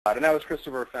And that was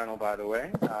Christopher Fennell, by the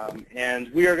way.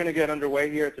 And we are going to get underway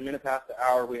here. It's a minute past the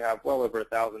hour. We have well over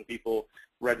 1,000 people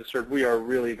registered. We are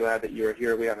really glad that you are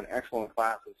here. We have an excellent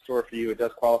class in store for you. It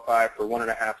does qualify for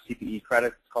 1.5 CPE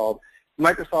credits. It's called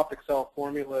Microsoft Excel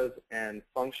Formulas and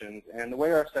Functions. And the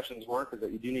way our sessions work is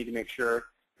that you do need to make sure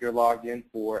you're logged in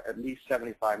for at least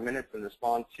 75 minutes and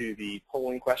respond to the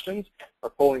polling questions. Our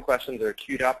polling questions are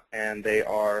queued up and they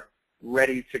are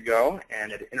ready to go,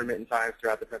 and at intermittent times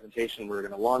throughout the presentation we're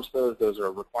going to launch those. Those are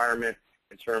a requirement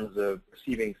in terms of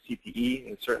receiving CPE,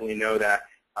 and certainly know that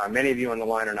many of you on the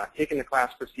line are not taking the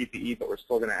class for CPE, but we're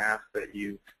still going to ask that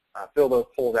you fill those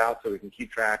polls out so we can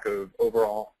keep track of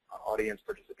overall audience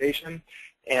participation.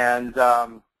 And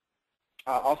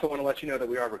also want to let you know that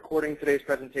we are recording today's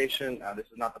presentation. This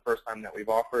is not the first time that we've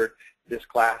offered this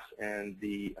class, and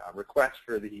the request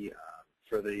for the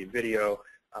video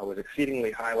was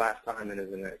exceedingly high last time and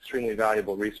is an extremely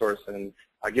valuable resource. And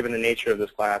given the nature of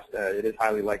this class, it is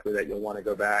highly likely that you'll want to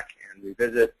go back and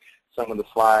revisit some of the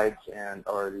slides and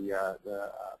or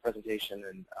the presentation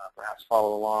and perhaps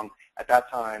follow along at that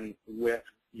time with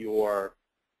your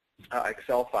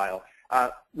Excel file.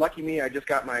 Lucky me, I just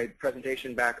got my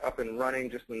presentation back up and running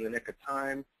just in the nick of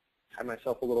time. Had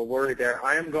myself a little worried there.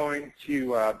 I am going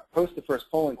to post the first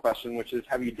polling question, which is,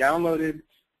 have you downloaded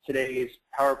today's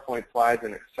PowerPoint slides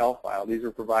and Excel file? These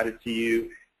were provided to you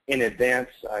in advance.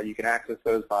 You can access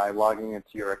those by logging into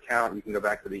your account. You can go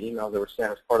back to the emails that were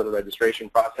sent as part of the registration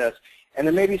process. And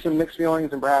there may be some mixed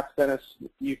feelings, and perhaps, Dennis,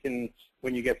 you can,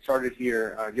 when you get started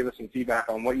here, give us some feedback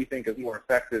on what you think is more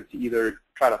effective to either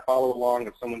try to follow along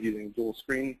if someone's using dual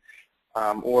screen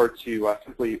or to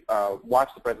simply watch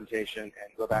the presentation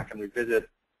and go back and revisit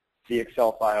the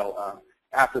Excel file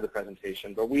after the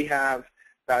presentation. But we have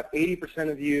about 80%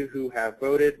 of you who have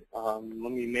voted. Let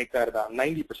me make that about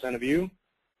 90% of you.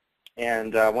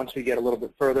 And once we get a little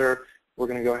bit further, we're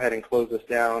going to go ahead and close this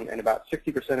down. And about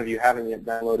 60% of you haven't yet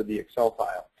downloaded the Excel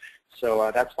file.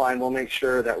 So that's fine. We'll make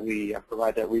sure that we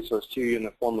provide that resource to you in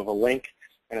the form of a link.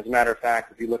 And as a matter of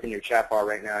fact, if you look in your chat bar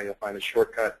right now, you'll find a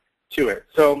shortcut to it.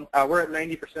 So we're at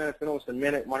 90%. It's been almost a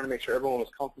minute. Wanted to make sure everyone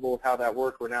was comfortable with how that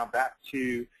worked. We're now back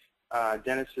to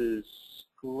Dennis's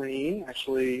screen.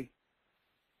 Actually,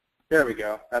 there we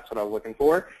go. That's what I was looking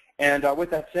for. And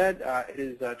with that said, it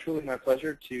is truly my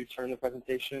pleasure to turn the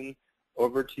presentation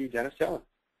over to Dennis Taylor.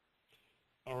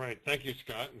 All right. Thank you,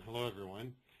 Scott, and hello,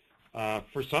 everyone.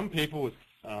 For some people,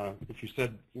 if you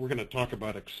said we're going to talk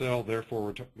about Excel, therefore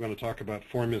we're going to talk about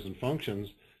formulas and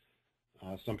functions,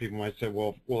 some people might say,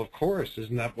 well, of course,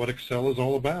 isn't that what Excel is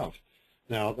all about?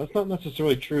 Now, that's not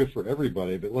necessarily true for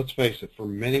everybody, but let's face it, for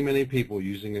many, many people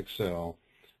using Excel,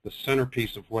 the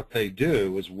centerpiece of what they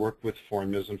do is work with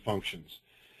formulas and functions.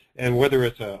 And whether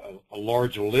it's a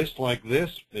large list like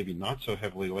this, maybe not so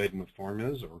heavily laden with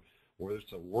formulas, or whether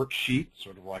it's a worksheet,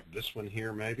 sort of like this one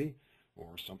here maybe,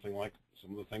 or something like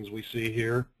some of the things we see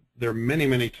here, there are many,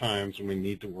 many times when we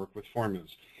need to work with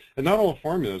formulas. And not all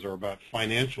formulas are about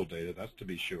financial data, that's to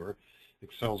be sure.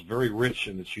 Excel is very rich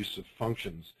in its use of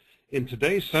functions. In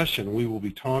today's session, we will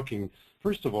be talking,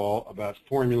 first of all, about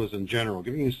formulas in general,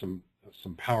 giving you some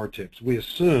power tips.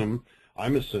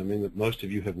 I'm assuming that most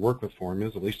of you have worked with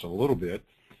formulas, at least a little bit.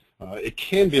 It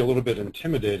can be a little bit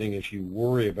intimidating if you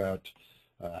worry about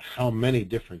how many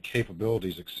different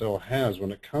capabilities Excel has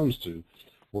when it comes to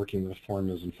working with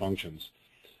formulas and functions.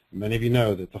 Many of you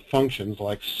know that the functions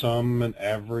like sum and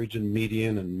average and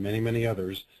median and many, many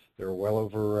others, there are well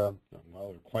over, well,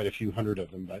 there are quite a few hundred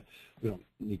of them, but we don't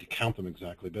need to count them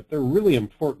exactly, but they're really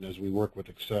important as we work with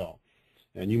Excel.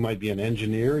 And you might be an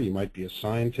engineer, you might be a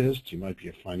scientist, you might be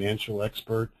a financial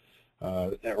expert,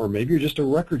 or maybe you're just a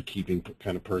record-keeping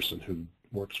kind of person who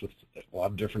works with a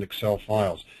lot of different Excel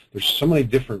files. There's so many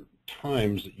different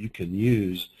times that you can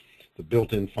use the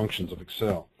built-in functions of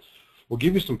Excel. We'll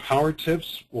give you some power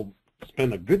tips. We'll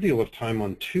spend a good deal of time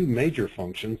on two major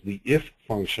functions, the if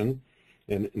function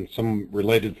and some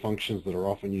related functions that are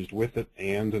often used with it,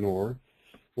 and or.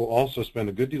 We'll also spend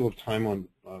a good deal of time on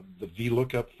the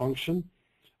VLOOKUP function.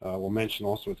 We'll mention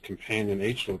also its companion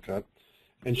HLOOKUP,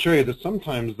 and show you that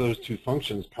sometimes those two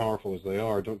functions, powerful as they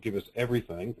are, don't give us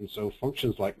everything, and so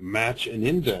functions like match and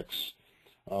index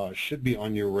should be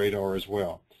on your radar as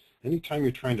well. Anytime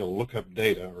you're trying to look up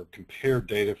data or compare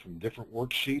data from different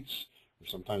worksheets, or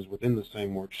sometimes within the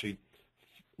same worksheet,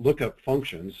 lookup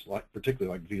functions,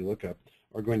 particularly like VLOOKUP,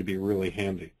 are going to be really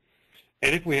handy.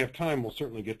 And if we have time, we'll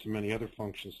certainly get to many other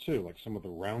functions too, like some of the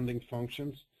rounding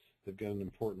functions. They've got an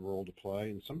important role to play,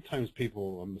 and sometimes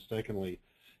people mistakenly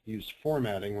use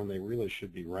formatting when they really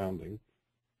should be rounding.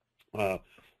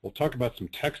 We'll talk about some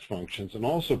text functions and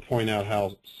also point out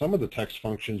how some of the text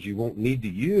functions you won't need to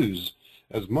use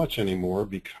as much anymore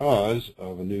because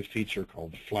of a new feature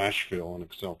called Flash Fill in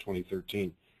Excel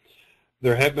 2013.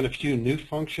 There have been a few new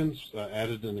functions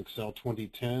added in Excel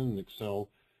 2010 and Excel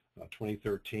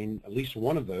 2013. At least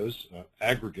one of those,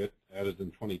 aggregate, added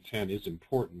in 2010, is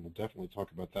important. We'll definitely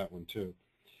talk about that one too.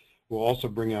 We'll also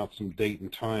bring out some date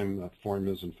and time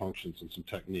formulas and functions and some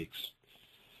techniques.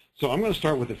 So I'm going to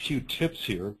start with a few tips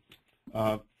here.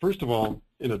 First of all,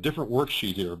 in a different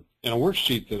worksheet here, in a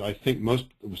worksheet that I think most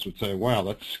of us would say, wow,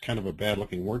 that's kind of a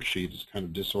bad-looking worksheet. It's kind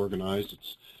of disorganized.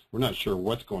 We're not sure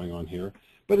what's going on here,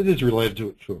 but it is related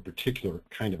to a particular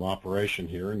kind of operation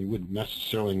here, and you wouldn't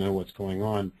necessarily know what's going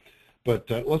on. But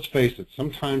let's face it,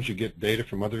 sometimes you get data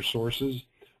from other sources,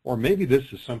 or maybe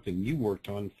this is something you worked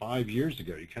on 5 years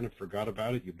ago. You kind of forgot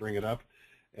about it, you bring it up,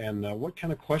 and what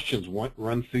kind of questions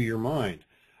run through your mind?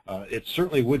 It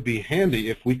certainly would be handy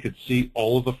if we could see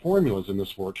all of the formulas in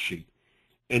this worksheet.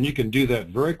 And you can do that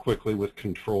very quickly with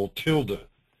Control tilde.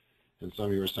 And some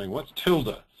of you are saying, what's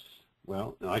tilde?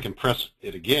 Well, I can press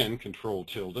it again, Control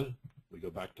tilde. We go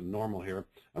back to normal here.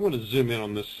 I'm going to zoom in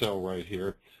on this cell right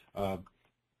here.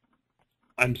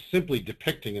 I'm simply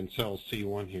depicting in cell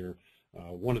C1 here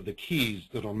one of the keys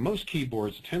that on most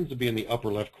keyboards tends to be in the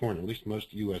upper left corner, at least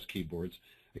most US keyboards.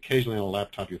 Occasionally on a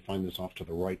laptop you find this off to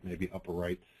the right, maybe upper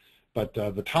right. But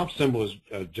the top symbol is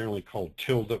generally called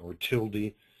tilde or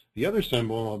tilde. The other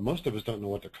symbol, most of us don't know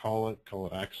what to call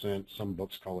it accent. Some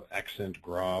books call it accent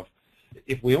grave.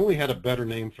 If we only had a better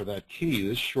name for that key,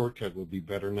 this shortcut would be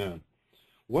better known.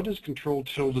 What does Control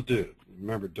tilde do?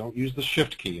 Remember, don't use the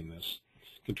Shift key in this.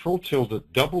 Control tilde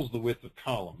doubles the width of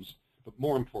columns, but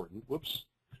more important,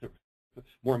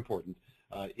 more important,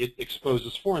 it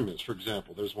exposes formulas. For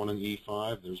example, there's one in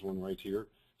E5, there's one right here,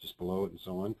 just below it, and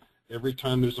so on. Every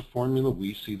time there's a formula,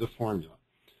 we see the formula.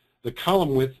 The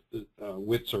column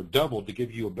widths are doubled to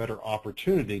give you a better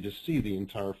opportunity to see the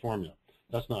entire formula.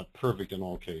 That's not perfect in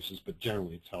all cases, but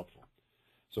generally it's helpful.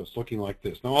 So it's looking like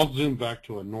this. Now I'll zoom back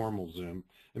to a normal zoom.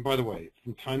 And by the way,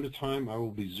 from time to time I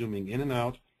will be zooming in and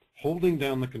out, holding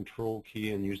down the Control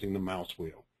key and using the mouse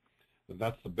wheel.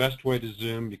 That's the best way to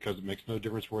zoom because it makes no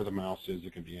difference where the mouse is.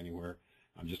 It can be anywhere.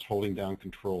 I'm just holding down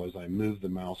Control as I move the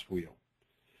mouse wheel.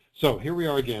 So here we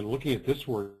are again looking at this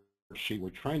worksheet. We're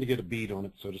trying to get a bead on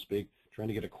it, so to speak, trying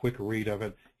to get a quick read of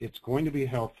it. It's going to be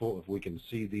helpful if we can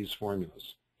see these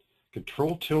formulas.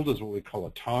 Control tilde is what we call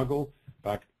a toggle,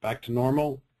 back to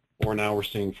normal, or now we're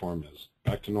seeing formulas,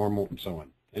 back to normal, and so on.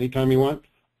 Anytime you want.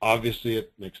 Obviously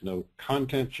it makes no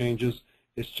content changes.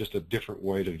 It's just a different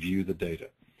way to view the data.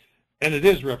 And it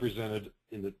is represented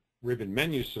in the ribbon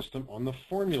menu system on the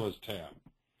Formulas tab.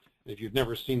 If you've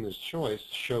never seen this choice,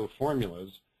 Show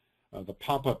Formulas, the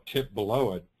pop-up tip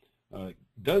below it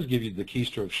does give you the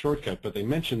keystroke shortcut, but they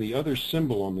mention the other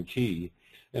symbol on the key,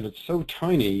 and it's so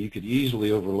tiny you could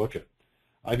easily overlook it.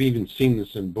 I've even seen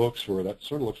this in books where that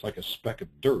sort of looks like a speck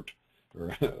of dirt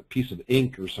or a piece of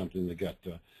ink or something that got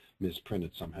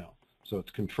misprinted somehow. So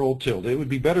it's Control tilde. It would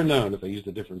be better known if they used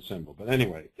a different symbol. But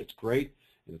anyway, it's great,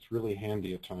 and it's really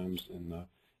handy at times. And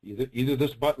either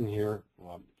this button here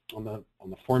on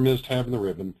the Formulas tab in the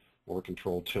ribbon or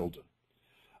Control tilde.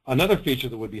 Another feature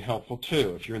that would be helpful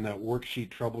too, if you're in that worksheet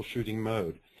troubleshooting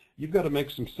mode, you've got to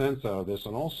make some sense out of this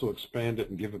and also expand it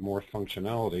and give it more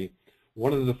functionality.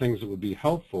 One of the things that would be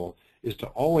helpful is to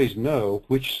always know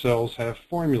which cells have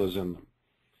formulas in them.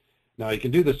 Now you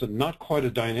can do this in not quite a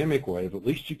dynamic way, but at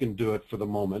least you can do it for the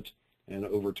moment and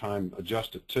over time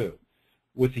adjust it too.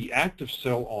 With the active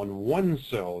cell on one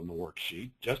cell in the worksheet,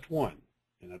 just one,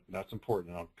 and that's important,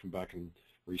 and I'll come back and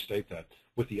restate that.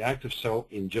 With the active cell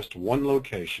in just one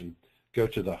location, go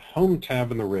to the Home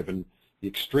tab in the ribbon, the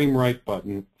extreme right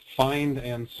button, Find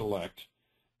and Select,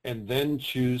 and then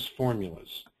choose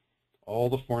Formulas. All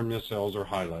the formula cells are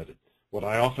highlighted. What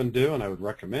I often do, and I would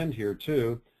recommend here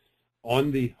too,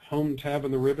 on the Home tab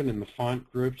in the ribbon in the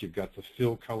font group, you've got the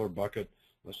Fill Color bucket.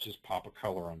 Let's just pop a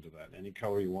color onto that. Any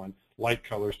color you want. Light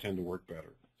colors tend to work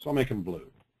better. So I'll make them blue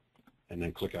and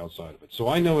then click outside of it. So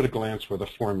I know at a glance where the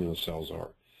formula cells are.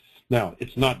 Now,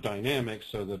 it's not dynamic,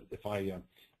 so that if I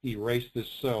erase this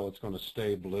cell, it's going to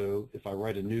stay blue. If I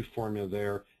write a new formula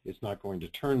there, it's not going to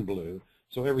turn blue.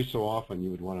 So every so often,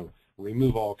 you would want to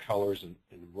remove all colors and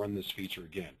run this feature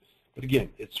again. But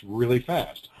again, it's really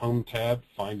fast. Home tab,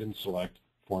 Find and Select,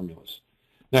 Formulas.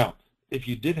 Now, if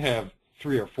you did have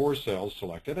 3 or 4 cells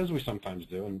selected, as we sometimes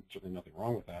do, and certainly nothing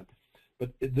wrong with that, but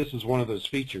this is one of those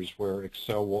features where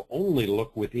Excel will only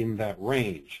look within that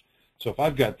range. So if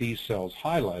I've got these cells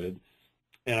highlighted,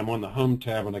 and I'm on the Home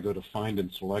tab and I go to Find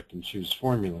and Select and choose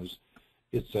Formulas,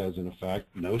 it says, in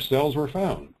effect, no cells were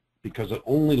found because it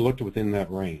only looked within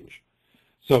that range.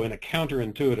 So in a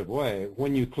counterintuitive way,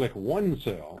 when you click one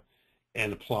cell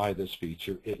and apply this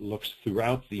feature, it looks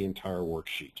throughout the entire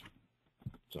worksheet.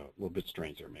 So a little bit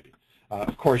strange there maybe.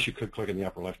 Of course, you could click in the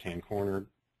upper left-hand corner.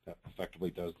 That effectively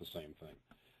does the same thing.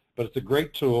 But it's a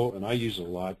great tool, and I use it a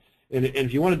lot. And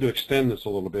if you wanted to extend this a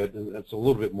little bit, and it's a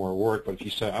little bit more work, but if you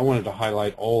say, I wanted to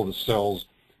highlight all the cells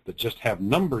that just have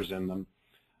numbers in them,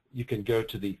 you can go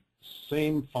to the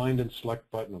same Find and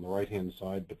Select button on the right-hand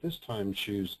side, but this time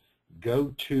choose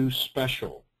Go to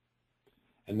Special.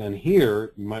 And then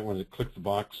here, you might want to click the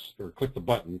box, or click the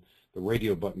button, the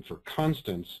radio button for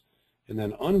constants, and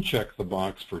then uncheck the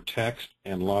box for text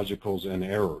and logicals and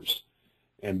errors.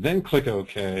 And then click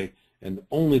OK, and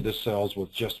only the cells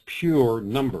with just pure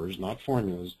numbers, not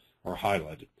formulas, are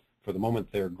highlighted. For the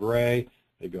moment they're gray,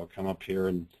 maybe I'll come up here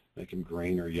and make them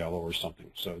green or yellow or something.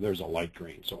 So there's a light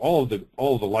green. So all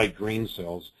of the light green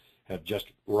cells have just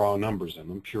raw numbers in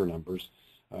them, pure numbers.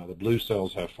 The blue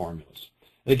cells have formulas.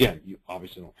 Again, you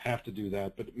obviously don't have to do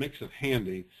that, but it makes it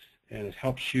handy, and it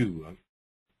helps you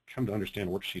come to understand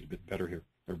a worksheet a bit better here,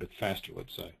 or a bit faster,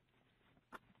 let's say.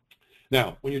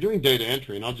 Now, when you're doing data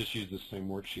entry, and I'll just use this same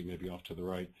worksheet maybe off to the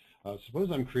right, suppose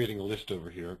I'm creating a list over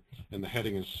here, and the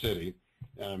heading is city,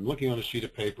 and I'm looking on a sheet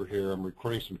of paper here, I'm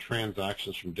recording some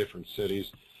transactions from different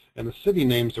cities, and the city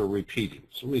names are repeating.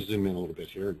 So let me zoom in a little bit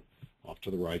here, off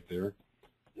to the right there.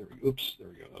 Oops, there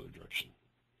we go, other direction.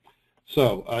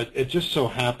 So it just so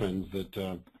happens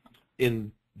that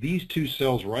in these two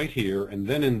cells right here, and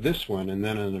then in this one, and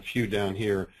then in a few down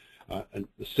here,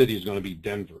 the city is going to be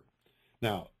Denver.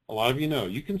 Now, a lot of you know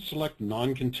you can select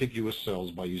non-contiguous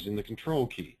cells by using the Control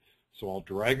key. So I'll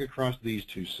drag across these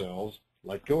two cells,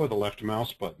 let go of the left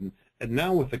mouse button, and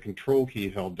now with the Control key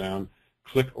held down,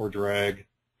 click or drag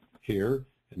here,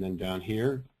 and then down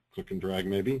here, click and drag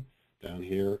maybe, down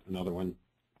here, another one,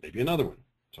 maybe another one.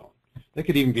 So they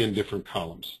could even be in different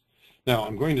columns. Now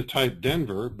I'm going to type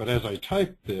Denver, but as I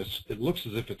type this, it looks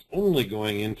as if it's only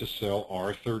going into cell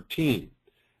R13.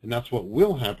 And that's what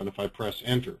will happen if I press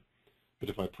Enter. But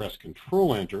if I press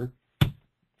Control Enter,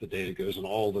 the data goes in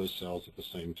all those cells at the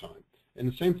same time. And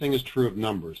the same thing is true of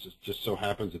numbers. It just so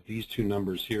happens that these two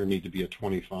numbers here need to be at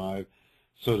 25.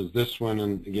 So does this one.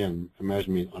 And again,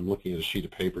 imagine me, I'm looking at a sheet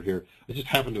of paper here. I just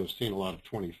happen to have seen a lot of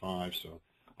 25, so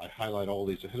I highlight all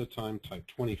these ahead of time, type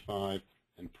 25,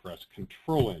 and press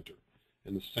Control Enter.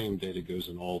 And the same data goes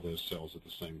in all those cells at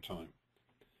the same time.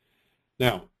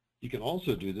 Now, you can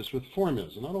also do this with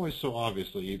formulas, and not always so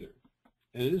obviously either.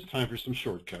 And it is time for some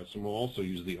shortcuts, and we'll also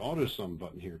use the auto sum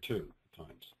button here too at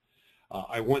times.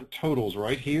 I want totals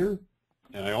right here,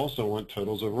 and I also want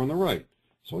totals over on the right.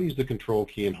 So I'll use the Control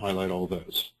key and highlight all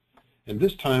those. And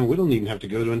this time we don't even have to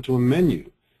go into a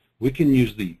menu. We can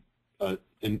use the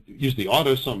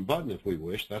auto sum button if we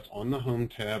wish. That's on the Home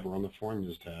tab or on the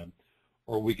Formulas tab.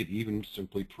 Or we could even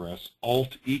simply press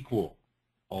Alt equal.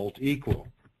 Alt equal.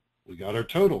 We got our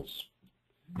totals.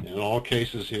 And in all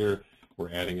cases here,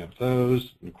 we're adding up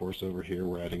those, and of course over here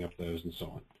we're adding up those, and so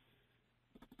on.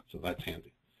 So that's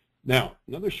handy. Now,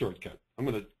 another shortcut. I'm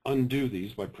going to undo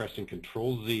these by pressing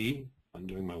Control-Z,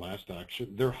 undoing my last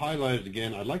action. They're highlighted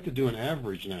again. I'd like to do an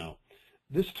average now.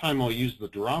 This time I'll use the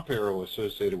drop arrow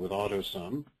associated with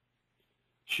AutoSum,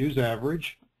 choose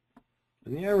average,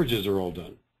 and the averages are all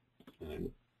done.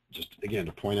 And just, again,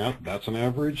 to point out, that's an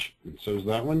average, and so is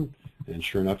that one. And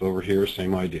sure enough, over here,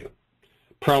 same idea.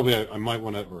 Probably I might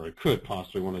want to, or I could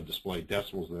possibly want to display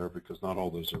decimals there because not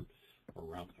all those are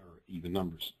even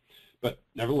numbers. But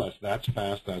nevertheless, that's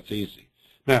fast, that's easy.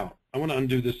 Now, I want to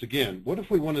undo this again. What if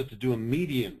we wanted to do a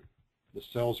median? The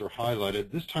cells are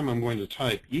highlighted. This time I'm going to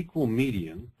type equal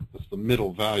median. That's the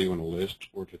middle value in a list,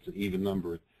 or if it's an even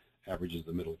number, it averages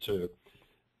the middle too.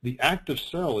 The active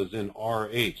cell is in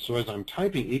R8, so as I'm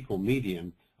typing equal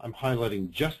median, I'm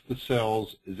highlighting just the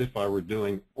cells as if I were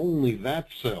doing only that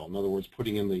cell. In other words,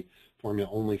 putting in the formula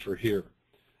only for here.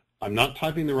 I'm not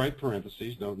typing the right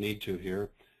parentheses, don't need to here.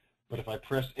 But if I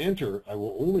press Enter, I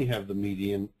will only have the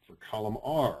median for column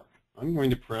R. I'm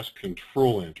going to press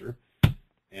Control Enter,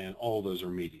 and all those are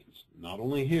medians. Not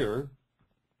only here,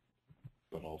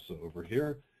 but also over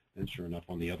here, and sure enough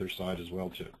on the other side as well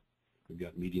too. We've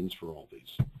got medians for all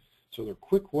these. So they're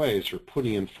quick ways for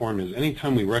putting in formulas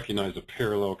anytime we recognize a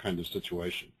parallel kind of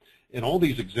situation. In all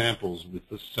these examples with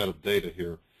this set of data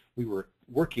here, we were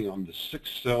working on the 6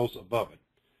 cells above it.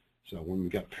 So when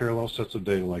we've got parallel sets of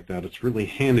data like that, it's really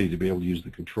handy to be able to use the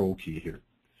Control key here.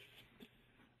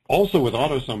 Also with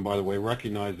AutoSum, by the way,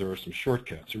 recognize there are some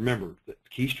shortcuts. Remember, the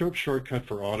keystroke shortcut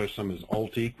for AutoSum is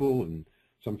Alt equal, and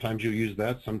sometimes you'll use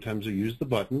that, sometimes you'll use the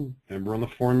button. Remember on the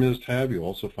Formulas tab, you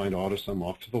also find AutoSum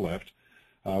off to the left.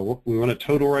 We want a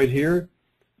total right here.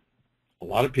 A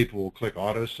lot of people will click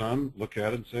auto sum, look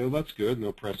at it and say, oh, that's good, and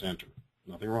they'll press enter.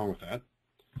 Nothing wrong with that.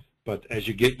 But as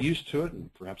you get used to it,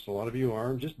 and perhaps a lot of you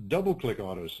are, just double click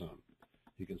auto sum.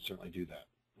 You can certainly do that.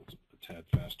 It's a tad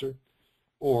faster.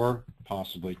 Or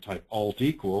possibly type alt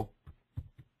equal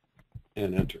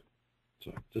and enter.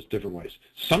 So just different ways.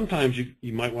 Sometimes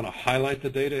you might want to highlight the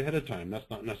data ahead of time. That's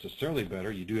not necessarily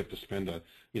better. You do have to spend a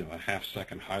half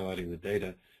second highlighting the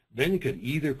data. Then you could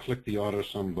either click the auto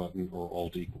sum button or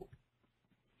alt equal.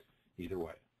 Either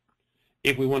way.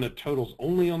 If we wanted totals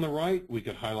only on the right, we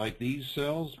could highlight these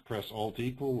cells, press alt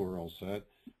equal, we're all set.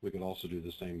 We could also do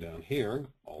the same down here,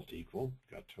 alt equal,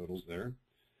 got totals there.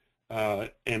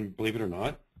 And believe it or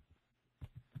not,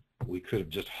 we could have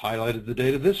just highlighted the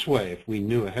data this way. If we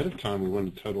knew ahead of time we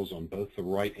wanted totals on both the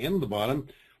right and the bottom,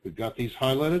 we've got these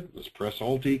highlighted. Let's press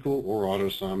alt equal or auto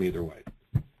sum either way.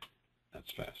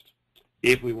 That's fast.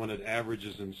 If we wanted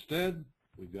averages instead,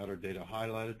 we've got our data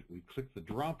highlighted. We click the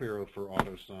drop arrow for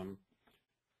auto sum,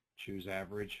 choose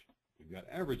average. We've got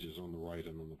averages on the right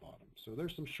and on the bottom. So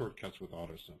there's some shortcuts with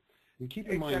auto sum. And keep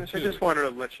in mind, Dennis, I just wanted to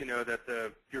let you know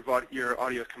that your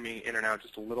audio is coming in and out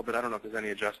just a little bit. I don't know if there's any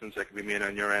adjustments that could be made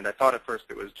on your end. I thought at first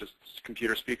it was just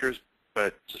computer speakers,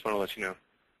 but just want to let you know.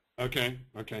 Okay,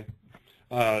 okay.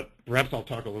 Perhaps I'll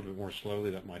talk a little bit more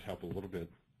slowly. That might help a little bit.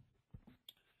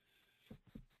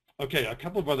 Okay, a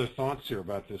couple of other thoughts here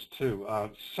about this too.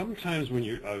 Sometimes when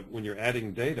you're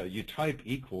adding data, you type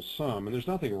equal sum, and there's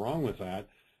nothing wrong with that.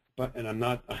 And I'm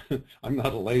not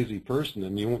a lazy person,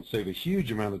 and you won't save a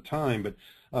huge amount of time.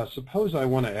 But suppose I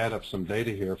want to add up some data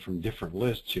here from different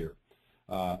lists here.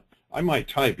 I might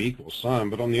type equal sum,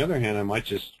 but on the other hand, I might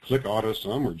just click auto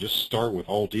sum or just start with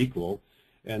alt equal,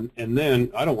 and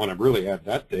then I don't want to really add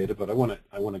that data, but I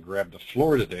want to grab the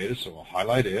Florida data, so I'll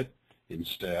highlight it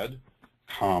instead,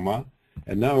 comma,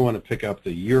 and now I want to pick up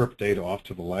the Europe data off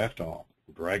to the left. I'll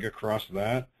drag across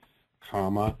that,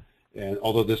 comma. And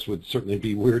although this would certainly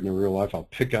be weird in real life, I'll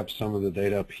pick up some of the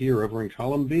data up here over in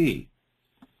column B,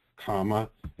 comma,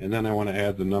 and then I want to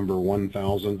add the number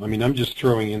 1,000. I mean, I'm just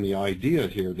throwing in the idea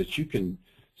here that you can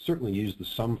certainly use the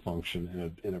sum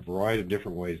function in a variety of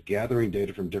different ways, gathering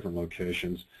data from different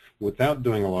locations without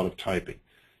doing a lot of typing,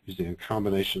 using a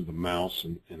combination of the mouse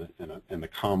and the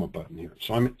comma button here.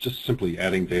 So I'm just simply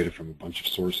adding data from a bunch of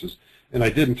sources, and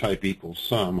I didn't type equal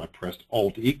sum. I pressed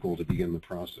alt equal to begin the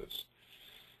process.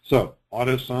 So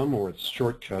auto sum or its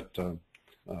shortcut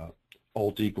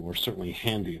alt equal are certainly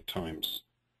handy at times.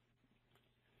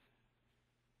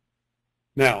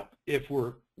 Now, if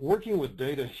we're working with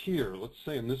data here, let's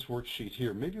say in this worksheet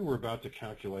here, maybe we're about to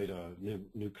calculate a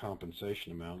new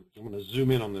compensation amount. I'm going to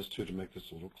zoom in on this too to make this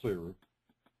a little clearer.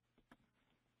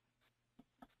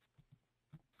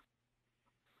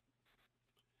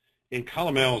 In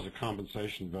column L is a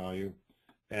compensation value,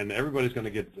 and everybody's going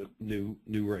to get the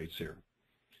new rates here.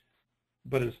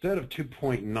 But instead of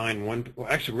 2.91, well,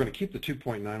 actually, we're going to keep the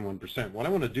 2.91%. What I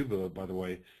want to do, by the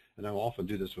way, and I often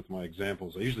do this with my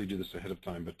examples. I usually do this ahead of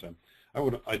time, but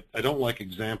I don't like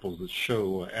examples that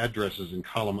show addresses in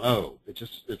column O.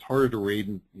 It's harder to read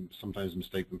and sometimes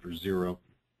mistake them for 0.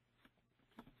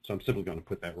 So I'm simply going to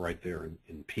put that right there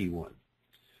in P1.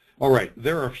 All right,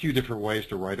 there are a few different ways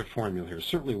to write a formula here.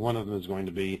 Certainly one of them is going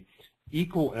to be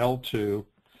equal L2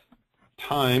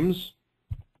 times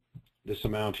this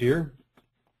amount here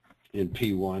in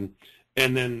P1,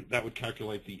 and then that would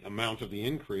calculate the amount of the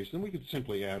increase, and we could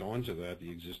simply add on to that the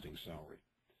existing salary.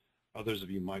 Others of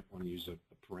you might want to use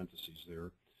a parentheses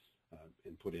there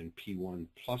and put in P1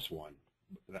 plus 1,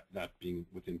 that being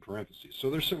within parentheses. So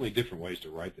there's certainly different ways to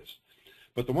write this.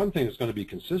 But the one thing that's going to be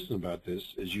consistent about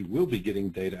this is you will be getting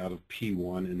data out of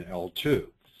P1 and L2.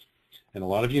 And a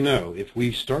lot of you know, if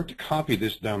we start to copy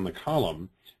this down the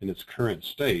column in its current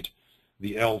state,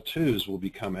 the L2s will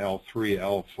become L3,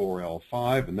 L4,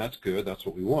 L5, and that's good, that's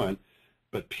what we want.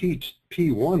 But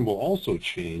P1 will also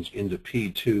change into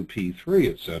P2,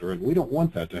 P3, etc., and we don't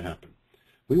want that to happen.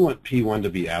 We want P1 to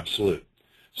be absolute.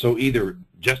 So either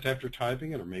just after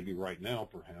typing it, or maybe right now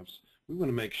perhaps, we want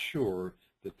to make sure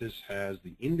that this has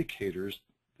the indicators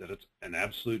that it's an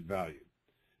absolute value.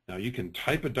 Now you can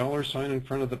type a $ in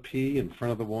front of the P, in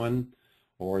front of the 1,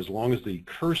 or as long as the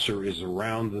cursor is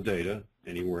around the data,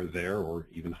 anywhere there or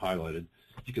even highlighted,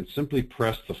 you can simply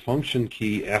press the function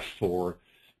key F4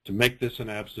 to make this an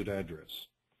absolute address.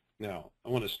 Now, I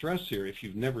want to stress here, if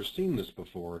you've never seen this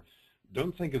before,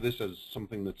 don't think of this as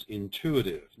something that's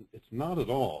intuitive. It's not at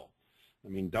all. I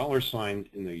mean, $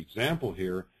 in the example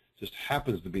here just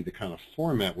happens to be the kind of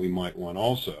format we might want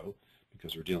also,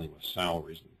 because we're dealing with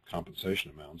salaries and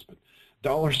compensation amounts, but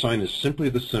 $ is simply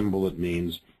the symbol that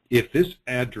means if this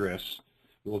address,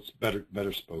 well, it's better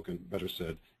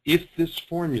said, If this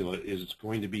formula is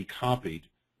going to be copied,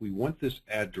 we want this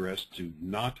address to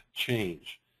not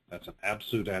change. That's an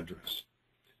absolute address.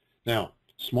 Now,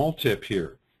 small tip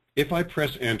here. If I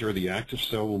press enter, the active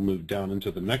cell will move down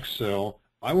into the next cell.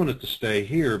 I want it to stay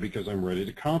here because I'm ready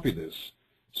to copy this.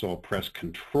 So I'll press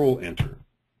Control Enter.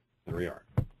 There we are,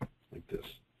 like this.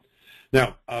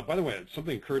 Now, by the way,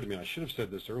 something occurred to me. I should have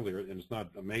said this earlier, and it's not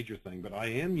a major thing, but I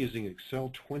am using Excel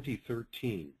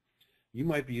 2013. You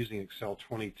might be using Excel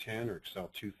 2010 or Excel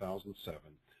 2007.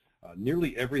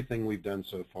 Nearly everything we've done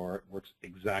so far works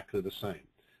exactly the same.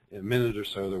 In a minute or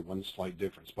so, there's one slight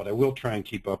difference, but I will try and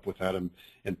keep up with that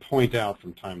and point out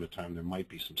from time to time there might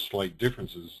be some slight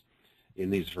differences in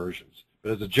these versions.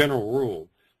 But as a general rule,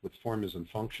 with formulas and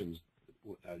functions,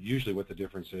 usually what the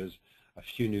difference is, a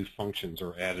few new functions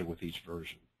are added with each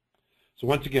version. So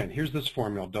once again, here's this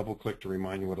formula. I'll double-click to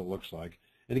remind you what it looks like.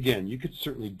 And again, you could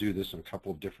certainly do this in a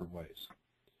couple of different ways.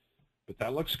 But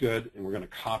that looks good, and we're going to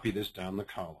copy this down the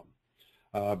column.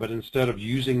 But instead of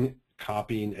using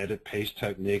copy and edit paste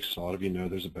techniques, a lot of you know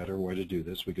there's a better way to do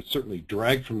this. We could certainly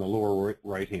drag from the lower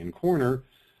right-hand corner,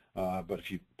 but if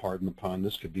you pardon the pun,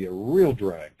 this could be a real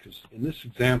drag, because in this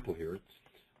example here,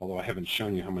 although I haven't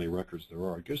shown you how many records there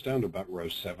are, it goes down to about row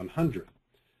 700.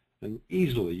 And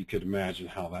easily you could imagine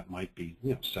how that might be,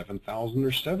 7,000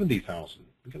 or 70,000.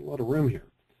 We got a lot of room here.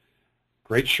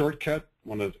 Great shortcut,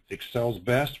 one of Excel's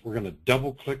best. We're going to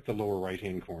double-click the lower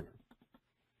right-hand corner.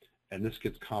 And this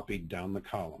gets copied down the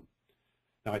column.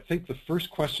 Now, I think the first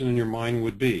question in your mind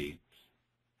would be,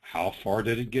 how far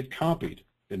did it get copied?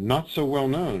 And not so well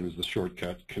known is the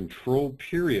shortcut, Control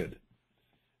Period.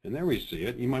 And there we see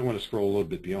it. You might want to scroll a little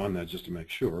bit beyond that just to make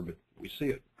sure, but we see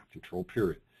it, Control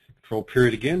Period. Control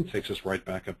Period again takes us right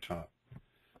back up top.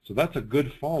 So that's a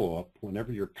good follow-up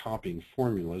whenever you're copying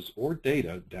formulas or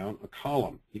data down a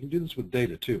column. You can do this with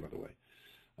data too, by the way,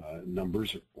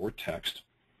 numbers or text.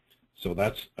 So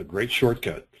that's a great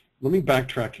shortcut. Let me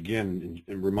backtrack again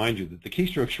and remind you that the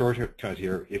keystroke shortcut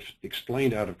here, if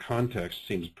explained out of context,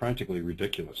 seems practically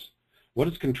ridiculous. What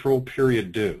does Control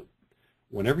Period do?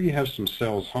 Whenever you have some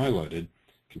cells highlighted,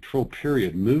 Control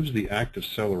Period moves the active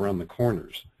cell around the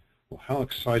corners. Well, how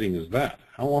exciting is that?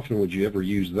 How often would you ever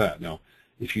use that? Now,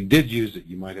 if you did use it,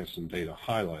 you might have some data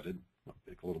highlighted. Might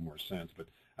make a little more sense, but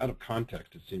out of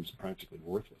context, it seems practically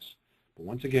worthless. But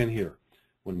once again here,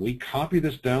 when we copy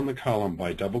this down the column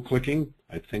by double-clicking,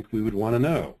 I think we would want to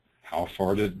know, how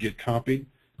far did it get copied?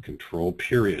 Control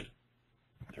Period.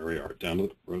 There we are, down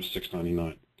to row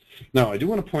 699. Now, I do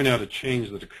want to point out a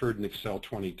change that occurred in Excel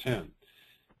 2010.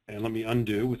 And let me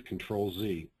undo with Control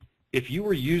Z. If you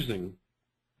were using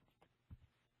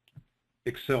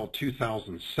Excel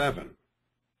 2007,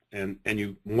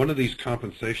 and one of these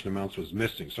compensation amounts was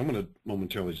missing, so I'm going to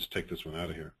momentarily just take this one out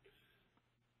of here.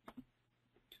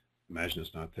 Imagine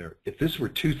it's not there. If this were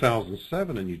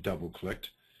 2007 and you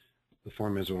double-clicked, the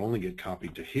formulas would only get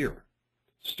copied to here.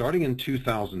 Starting in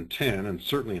 2010, and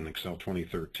certainly in Excel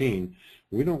 2013,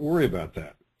 we don't worry about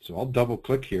that. So I'll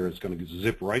double-click here. It's going to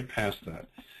zip right past that.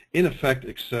 In effect,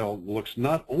 Excel looks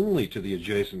not only to the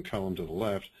adjacent column to the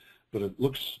left, but it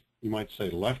looks, you might say,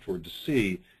 leftward to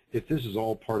see if this is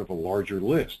all part of a larger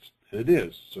list. And it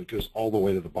is. So it goes all the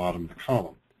way to the bottom of the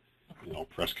column. And I'll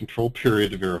press Control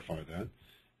Period to verify that.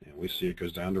 And we see it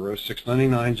goes down to row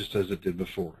 699 just as it did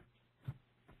before.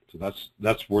 So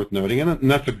that's worth noting, and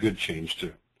that's a good change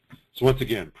too. So once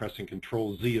again, pressing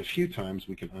Control Z a few times,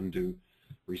 we can undo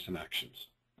recent actions.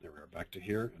 There we are, back to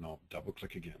here, and I'll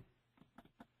double-click again.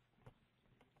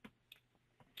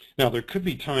 Now, there could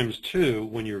be times too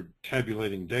when you're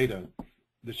tabulating data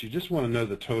that you just want to know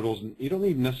the totals, and you don't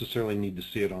even necessarily need to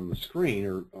see it on the screen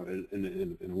or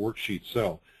in a worksheet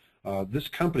cell. This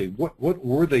company, what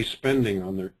were they spending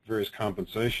on their various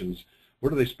compensations?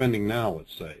 What are they spending now,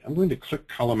 let's say? I'm going to click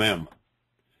column M.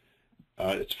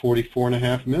 It's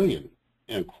 $44.5 million.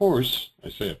 And of course, I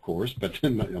say of course, but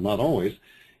not always,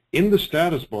 in the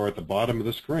status bar at the bottom of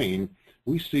the screen,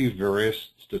 we see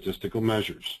various statistical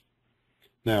measures.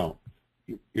 Now,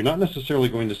 you're not necessarily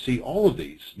going to see all of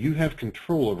these. You have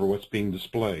control over what's being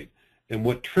displayed. And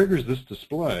what triggers this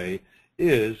display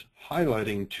is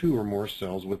highlighting 2 or more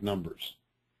cells with numbers.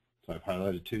 So I've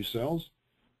highlighted 2 cells,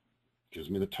 gives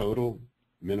me the total,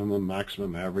 minimum,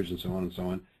 maximum, average, and so on and so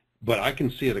on. But I can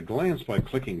see at a glance by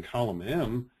clicking column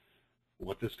M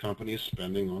what this company is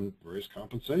spending on various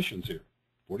compensations here.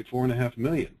 $44.5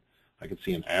 million. I can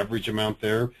see an average amount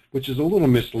there, which is a little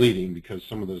misleading because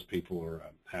some of those people are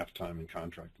half-time in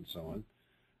contract and so on.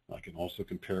 I can also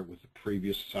compare it with the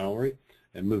previous salary.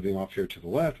 And moving off here to the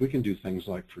left, we can do things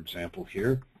like, for example,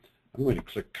 here, I'm going to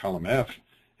click column F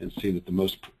and see that the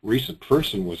most recent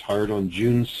person was hired on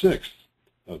June 6th.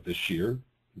 of this year.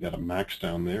 You've got a max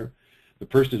down there. The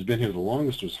person who's been here the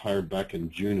longest was hired back in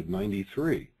June of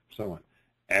 '93. So on.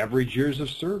 Average years of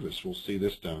service, we'll see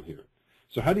this down here.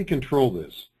 So how do you control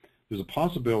this? There's a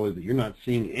possibility that you're not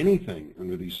seeing anything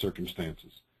under these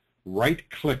circumstances.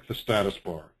 Right-click the status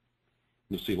bar.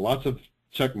 You'll see lots of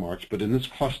check marks, but in this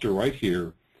cluster right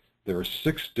here, there are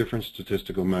 6 different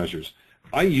statistical measures.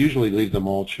 I usually leave them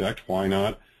all checked. Why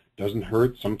not? Doesn't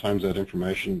hurt. Sometimes that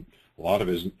information, a lot of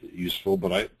it isn't useful,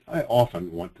 but I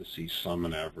often want to see sum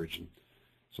and average, and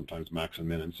sometimes max and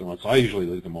min and so on. So I usually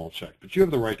leave them all checked. But you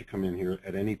have the right to come in here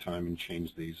at any time and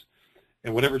change these.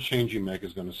 And whatever change you make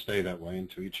is going to stay that way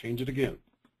until you change it again.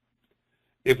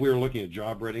 If we were looking at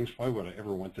job ratings, why would I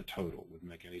ever want the total? It wouldn't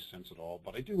make any sense at all,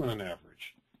 but I do want an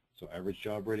average. So average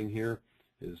job rating here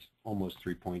is almost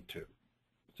 3.2.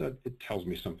 So it tells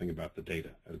me something about the data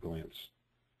at a glance.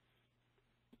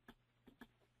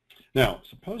 Now,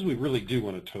 suppose we really do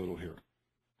want a total here.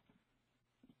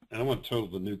 And I want to total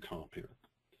the new comp here.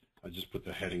 I just put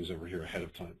the headings over here ahead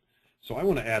of time. So I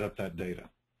want to add up that data.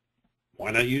 Why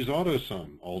not use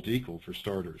AutoSum, Alt equal for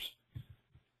starters?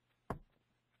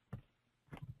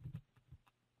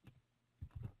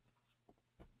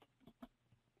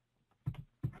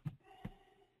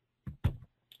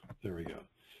 There we go.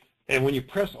 And when you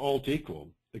press Alt equal,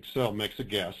 Excel makes a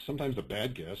guess, sometimes a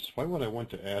bad guess. Why would I want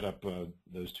to add up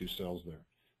those 2 cells there?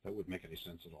 That wouldn't make any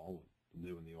sense at all, the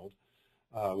new and the old.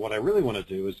 What I really want to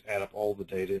do is add up all the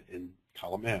data in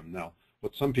column M. Now,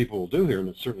 what some people will do here, and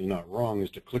it's certainly not wrong, is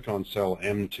to click on cell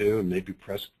M2 and maybe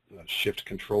press Shift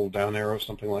Control down arrow,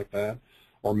 something like that.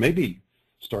 Or maybe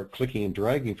start clicking and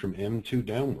dragging from M2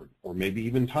 downward, or maybe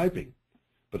even typing.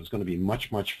 But it's going to be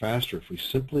much, much faster if we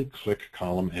simply click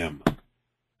column M.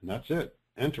 And that's it.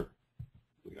 Enter.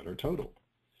 We got our total.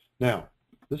 Now,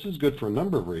 this is good for a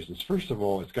number of reasons. First of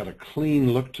all, it's got a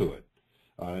clean look to it.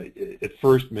 At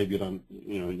first, maybe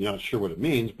you're not sure what it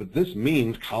means, but this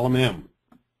means column M.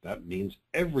 That means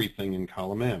everything in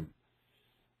column M.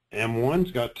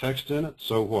 M1's got text in it,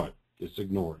 so what? It's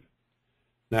ignored.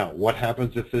 Now, what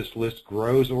happens if this list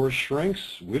grows or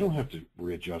shrinks? We don't have to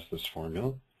readjust this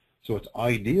formula. So it's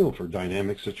ideal for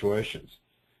dynamic situations.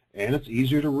 And it's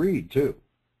easier to read, too.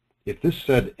 If this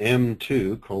said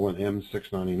M2 colon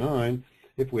M699,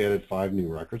 if we added 5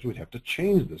 new records, we'd have to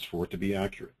change this for it to be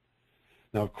accurate.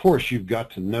 Now, of course, you've got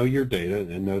to know your data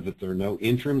and know that there are no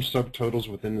interim subtotals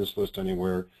within this list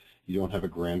anywhere. You don't have a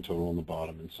grand total on the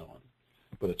bottom and so on.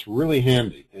 But it's really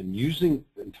handy, and using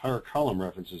entire column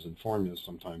references and formulas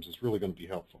sometimes is really going to be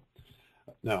helpful.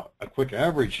 Now, a quick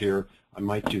average here, I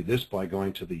might do this by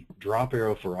going to the drop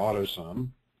arrow for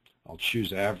AutoSum. I'll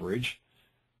choose average,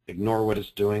 ignore what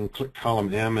it's doing, click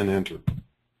column M and enter.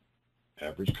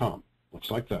 Average comp.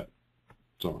 Looks like that.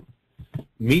 So on.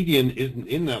 Median isn't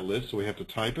in that list, so we have to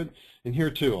type it. And here,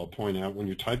 too, I'll point out, when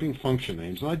you're typing function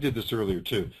names, and I did this earlier,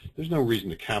 too, there's no reason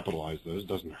to capitalize those. It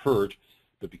doesn't hurt,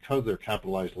 but because they're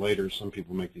capitalized later, some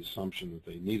people make the assumption that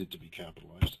they needed to be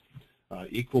capitalized.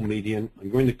 Equal median. I'm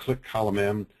going to click column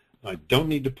M. I don't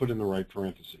need to put in the right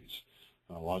parentheses.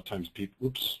 A lot of times people,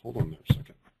 oops, hold on there a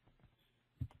second.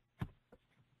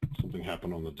 Something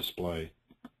happened on the display.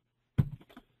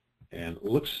 And it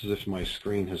looks as if my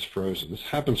screen has frozen. This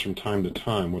happens from time to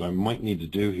time. What I might need to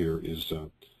do here is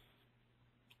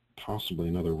possibly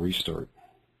another restart.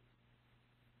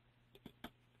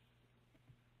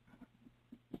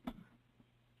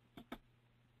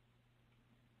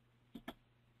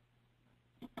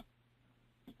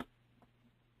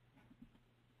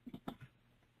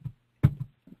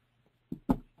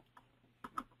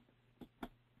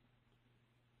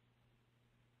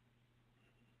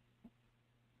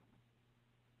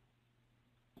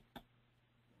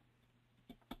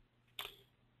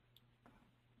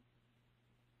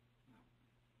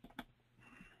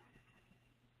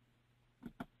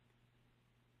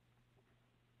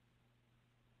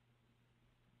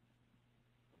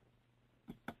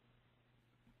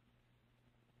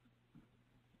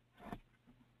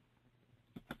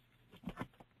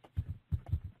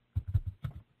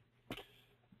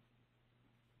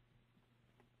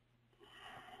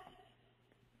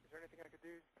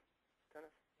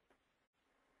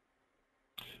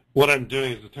 What I'm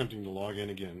doing is attempting to log in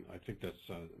again. I think that's,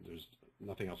 there's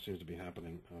nothing else seems to be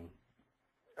happening.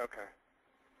 Okay.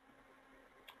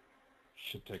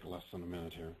 Should take less than a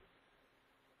minute here.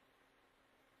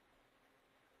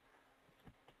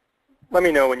 Let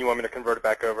me know when you want me to convert it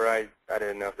back over. I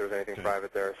didn't know if there was anything Okay.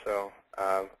 private there, so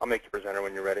I'll make you presenter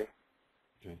when you're ready.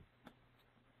 Okay.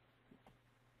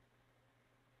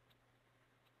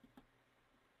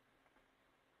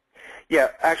 Yeah,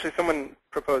 actually someone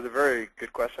proposed a very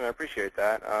good question. I appreciate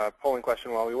that. Polling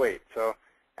question while we wait. So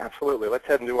Absolutely. Let's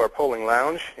head into our polling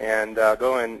lounge and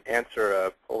go and answer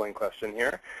a polling question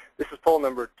here. This is poll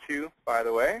number 2, by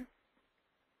the way.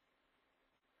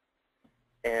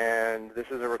 And this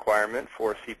is a requirement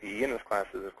for CPE, and this class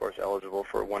is, of course, eligible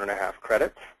for 1.5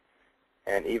 credits.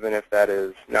 And even if that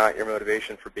is not your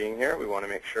motivation for being here, we want to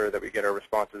make sure that we get our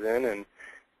responses in and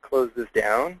close this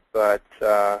down. But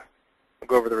I'll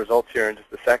go over the results here in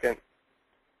just a second.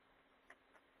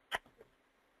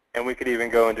 And we could even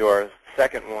go into our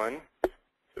second one,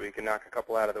 so we can knock a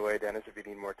couple out of the way, Dennis, if you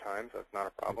need more time, so it's not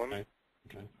a problem. Okay.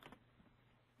 Okay.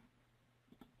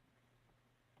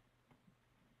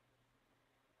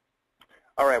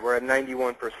 All right, we're at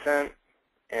 91%,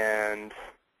 and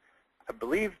I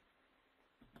believe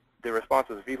the response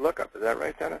was VLOOKUP. Is that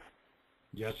right, Dennis?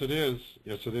 Yes, it is.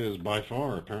 Yes, it is, by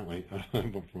far, apparently,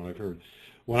 from what I've heard.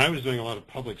 When I was doing a lot of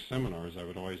public seminars, I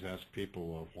would always ask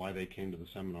people why they came to the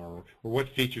seminar or what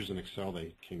features in Excel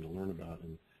they came to learn about,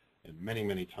 and many,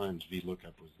 many times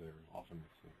VLOOKUP was there. Often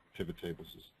pivot tables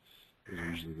is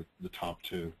usually the top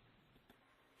 2.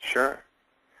 Sure.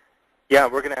 Yeah,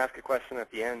 we're going to ask a question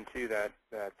at the end, too, that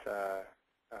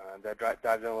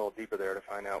dives in a little deeper there to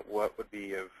find out what would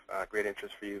be of great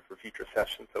interest for you for future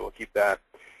sessions. So we'll keep that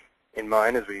in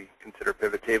mind as we consider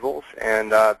pivot tables.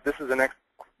 And this is the next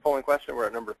polling question. We're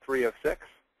at number 3 of 6.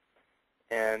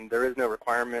 And there is no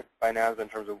requirement by NASDA in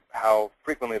terms of how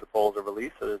frequently the polls are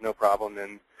released, so there's no problem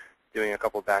in doing a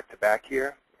couple back-to-back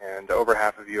here. And over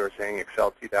half of you are saying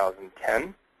Excel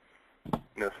 2010.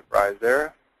 No surprise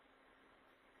there.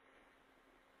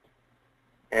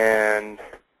 And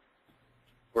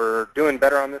we're doing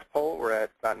better on this poll. We're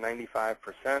at about 95%.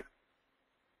 And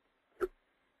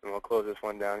we'll close this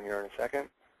one down here in a second.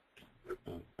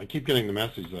 I keep getting the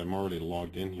message that I'm already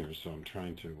logged in here, so I'm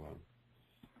trying to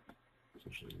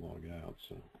essentially log out.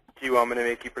 So. Do you want me to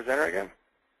make you presenter again?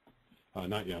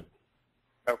 Not yet.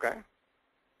 Okay.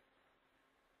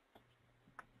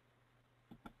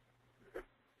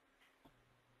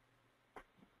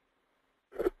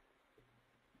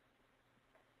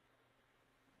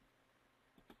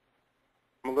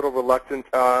 I'm a little reluctant.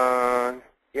 Yeah,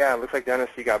 it looks like Dennis,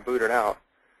 you got booted out.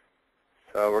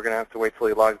 So we're going to have to wait till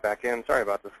he logs back in. Sorry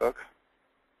about this, folks.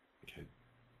 Okay.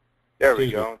 There we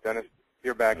go. Dennis,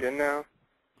 you're back in now.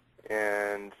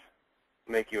 And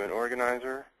make you an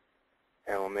organizer.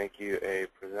 And we'll make you a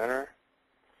presenter.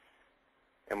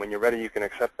 And when you're ready, you can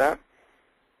accept that.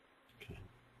 Okay.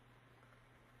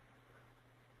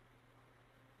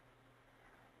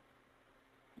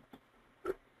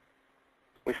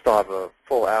 We still have a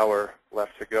full hour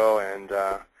left to go, and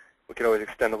we could always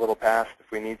extend a little past if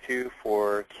we need to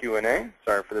for Q&A.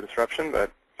 Sorry for the disruption,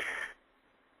 but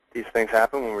these things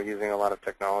happen when we're using a lot of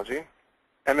technology.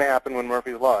 And may happen when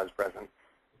Murphy's Law is present.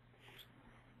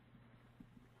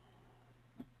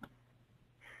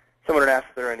 Someone had asked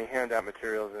if there are any handout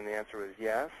materials, and the answer was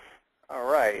yes. All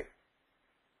right.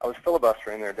 I was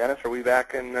filibustering there. Dennis, are we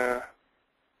back in?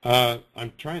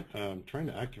 I'm trying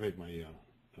to activate my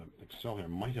Excel here. I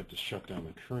might have to shut down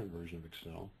the current version of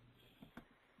Excel.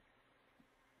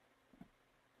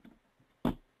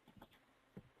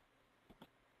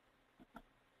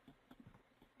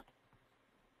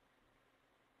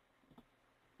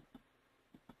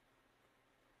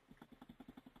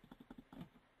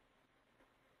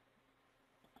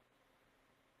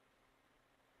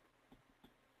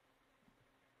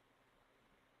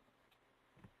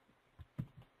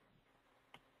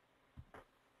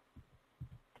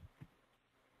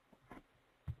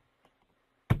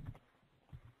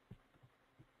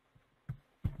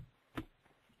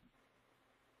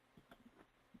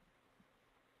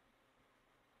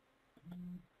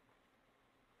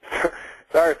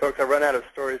 Sorry, folks, I run out of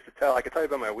stories to tell. I could tell you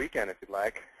about my weekend if you'd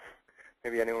like.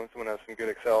 Maybe someone has some good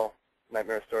Excel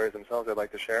nightmare stories themselves they'd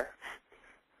like to share.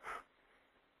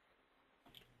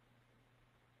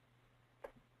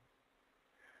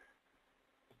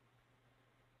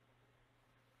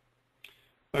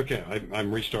 Okay,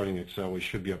 I'm restarting Excel. We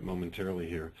should be up momentarily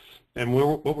here. And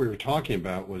what we were talking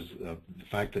about was the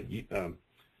fact that,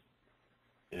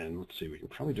 and let's see, we can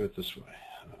probably do it this way.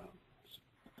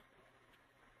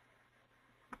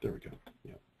 There we go.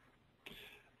 Yeah.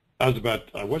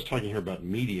 I was talking here about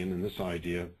median and this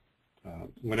idea.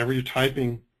 Whenever you're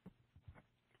typing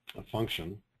a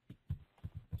function,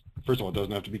 first of all, it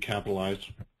doesn't have to be capitalized.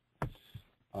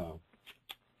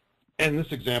 And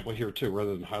this example here too,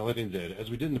 rather than highlighting data,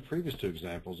 as we did in the previous 2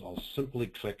 examples, I'll simply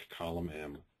click column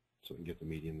M so we can get the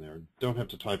median there. Don't have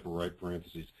to type or write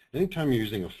parentheses. Anytime you're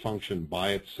using a function by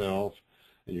itself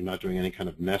and you're not doing any kind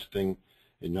of nesting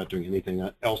and not doing anything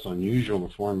else unusual in the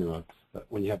formula,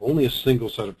 When you have only a single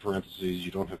set of parentheses,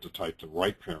 you don't have to type the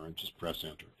right parent, just press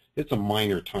enter. It's a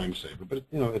minor time saver, but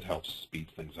it helps speed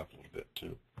things up a little bit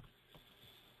too.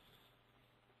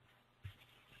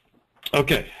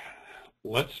 Okay,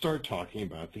 let's start talking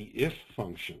about the if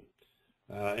function.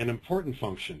 An important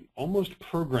function, almost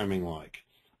programming-like.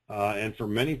 And for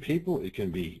many people, it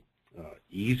can be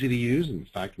easy to use. In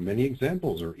fact, many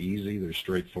examples are easy. They're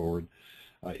straightforward.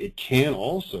 It can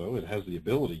also, it has the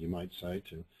ability, you might say,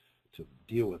 to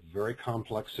deal with very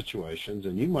complex situations.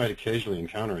 And you might occasionally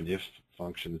encounter an if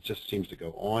function that just seems to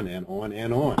go on and on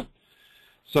and on.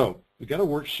 So we've got a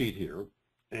worksheet here,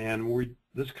 and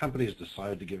this company has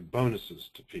decided to give bonuses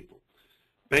to people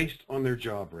based on their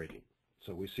job rating.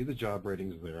 So we see the job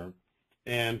ratings there.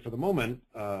 And for the moment,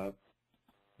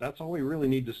 that's all we really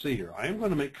need to see here. I am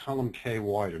going to make column K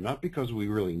wider, not because we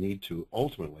really need to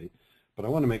ultimately, but I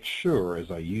want to make sure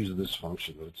as I use this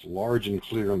function that it's large and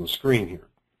clear on the screen here.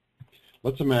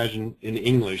 Let's imagine in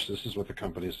English, this is what the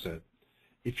company has said.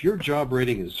 If your job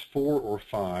rating is 4 or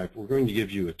 5, we're going to give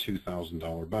you a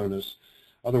 $2,000 bonus.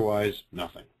 Otherwise,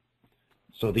 nothing.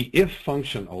 So the if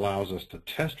function allows us to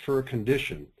test for a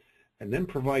condition and then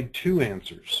provide two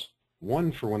answers,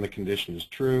 one for when the condition is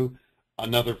true,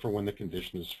 another for when the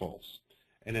condition is false.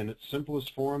 And in its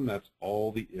simplest form, that's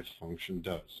all the if function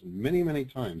does. And many, many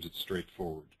times it's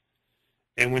straightforward.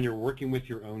 And when you're working with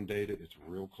your own data, it's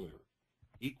real clear.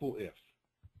 Equal if,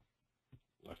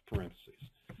 left parentheses.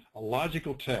 A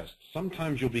logical test.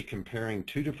 Sometimes you'll be comparing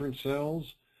two different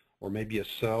cells, or maybe a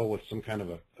cell with some kind of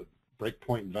a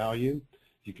breakpoint value.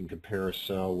 You can compare a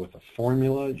cell with a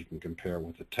formula. You can compare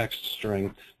with a text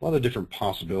string. A lot of different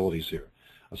possibilities here.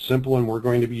 A simple one we're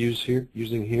going to be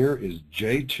using here is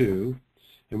J2,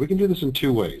 and we can do this in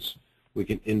two ways. We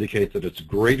can indicate that it's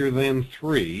greater than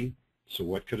 3, so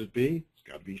what could it be? It's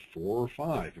got to be 4 or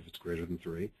 5 if it's greater than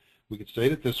 3. We could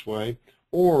state it this way,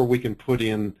 or we can put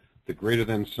in the greater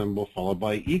than symbol followed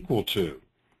by equal to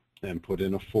and put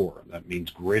in a 4. That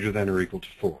means greater than or equal to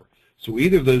 4. So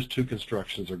either of those two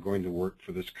constructions are going to work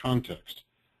for this context.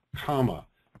 Comma,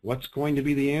 what's going to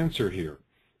be the answer here?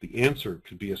 The answer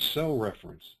could be a cell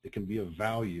reference. It can be a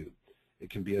value. It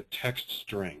can be a text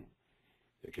string.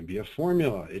 It can be a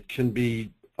formula. It can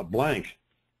be a blank.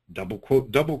 Double quote,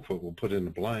 we'll put in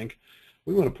a blank.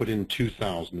 We want to put in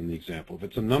 2,000 in the example. If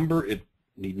it's a number, it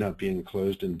need not be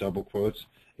enclosed in double quotes.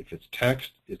 If it's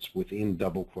text, it's within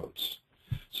double quotes.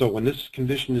 So when this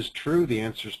condition is true, the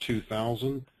answer is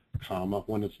 2,000, comma.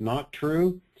 When it's not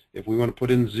true, if we want to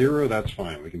put in 0, that's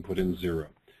fine. We can put in 0.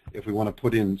 If we want to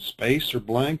put in space or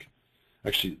blank,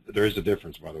 actually, there is a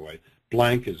difference, by the way.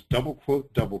 Blank is double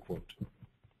quote, double quote.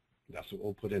 That's what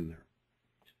we'll put in there.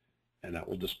 And that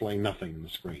will display nothing in the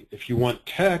screen. If you want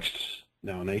text,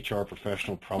 now an HR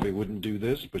professional probably wouldn't do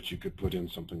this, but you could put in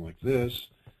something like this,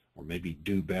 or maybe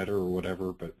do better or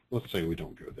whatever, but let's say we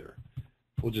don't go there.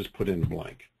 We'll just put in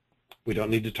blank. We don't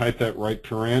need to type that right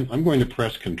paren. I'm going to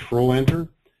press Control-Enter,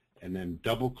 and then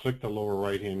double-click the lower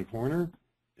right-hand corner,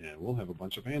 and we'll have a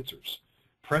bunch of answers.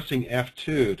 Pressing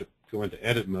F2 to go into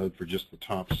edit mode for just the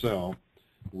top cell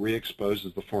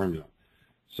re-exposes the formula.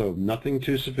 So nothing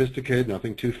too sophisticated,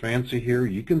 nothing too fancy here.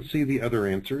 You can see the other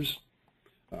answers.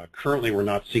 Currently, we're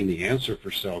not seeing the answer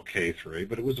for cell K3,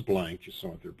 but it was a blank. You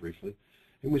saw it there briefly.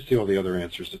 And we see all the other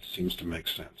answers that seems to make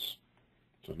sense.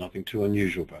 So nothing too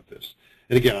unusual about this.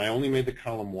 And again, I only made the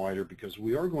column wider because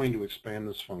we are going to expand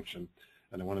this function,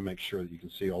 and I want to make sure that you can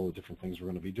see all the different things we're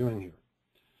going to be doing here.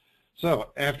 So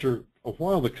after a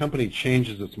while, the company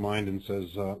changes its mind and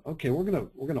says, okay, we're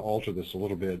going to alter this a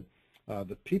little bit.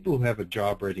 The people who have a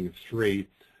job rating of 3,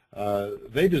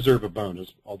 they deserve a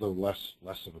bonus, although less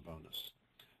of a bonus.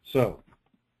 So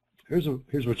here's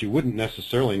what you wouldn't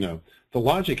necessarily know. The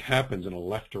logic happens in a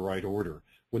left to right order.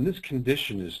 When this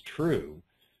condition is true,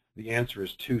 the answer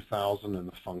is 2,000 and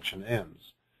the function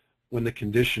ends. When the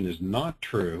condition is not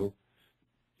true,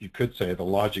 you could say the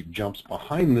logic jumps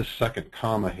behind this second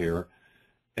comma here.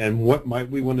 And what might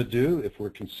we want to do if we're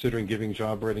considering giving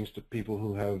job ratings to people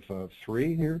who have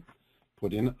 3 here?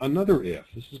 Put in another if.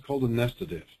 This is called a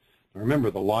nested if. Now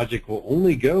remember, the logic will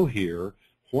only go here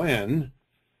when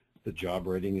the job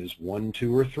rating is 1,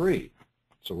 2, or 3.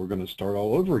 So we're going to start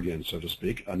all over again, so to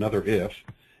speak, another if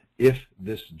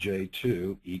this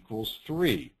J2 equals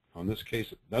 3. In this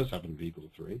case, it does happen to be equal to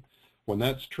 3. When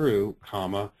that's true,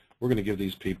 comma, we're going to give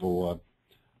these people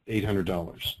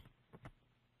 $800.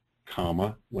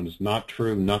 Comma, when it's not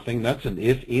true, nothing. That's an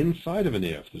if inside of an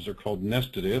if. These are called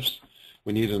nested ifs.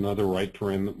 We need another right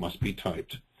paren that must be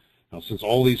typed. Now, since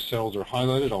all these cells are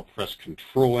highlighted, I'll press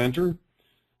Control-Enter.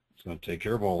 It's going to take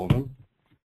care of all of them.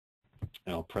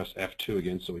 And I'll press F2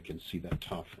 again so we can see that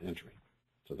top entry.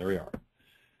 So there we are.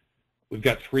 We've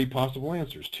got three possible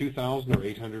answers, 2,000 or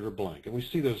 800 or blank. And we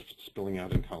see those spilling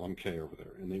out in column K over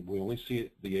there. And we only see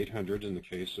the 800 in the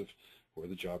case of where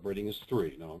the job rating is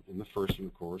 3. Now, in the first one,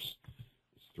 of course,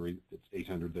 it's 3. It's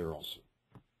 800 there also.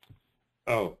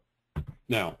 Oh,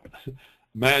 now,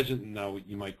 imagine, now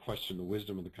you might question the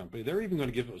wisdom of the company. They're even going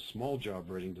to give a small job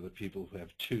rating to the people who have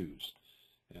 2s.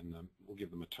 And we'll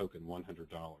give them a token $100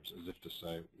 as if to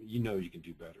say, you know you can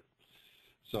do better.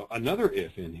 So another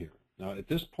if in here. Now, at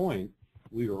this point,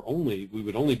 we would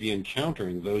only be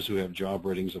encountering those who have job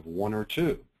ratings of 1 or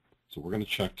 2. So we're going to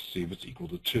check to see if it's equal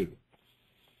to 2.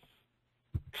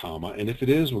 Comma, and if it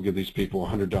is, we'll give these people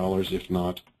 $100. If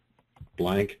not,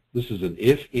 blank. This is an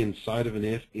if inside of an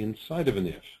if inside of an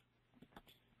if.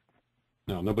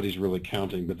 Now, nobody's really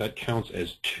counting, but that counts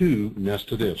as 2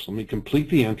 nested ifs. Let me complete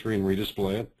the entry and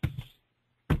redisplay it.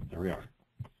 There we are.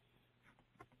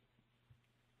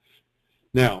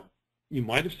 Now, you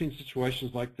might have seen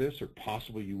situations like this, or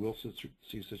possibly you will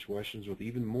see situations with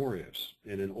even more ifs.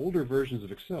 And in older versions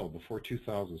of Excel, before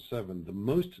 2007, the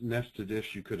most nested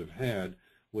ifs you could have had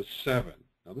was 7.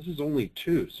 Now, this is only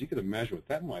 2, so you can imagine what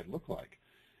that might look like.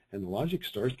 And the logic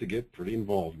starts to get pretty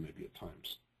involved maybe at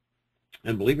times.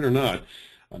 And believe it or not,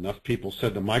 enough people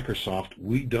said to Microsoft,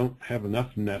 we don't have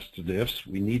enough nested ifs,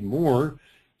 we need more.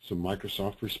 So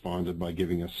Microsoft responded by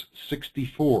giving us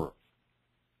 64.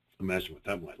 Imagine what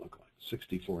that might look like,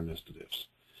 64 nested ifs.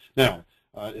 Now,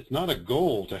 it's not a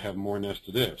goal to have more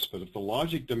nested ifs, but if the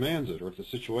logic demands it, or if the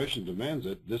situation demands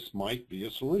it, this might be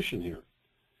a solution here.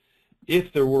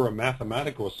 If there were a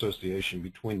mathematical association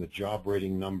between the job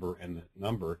rating number and the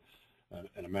number,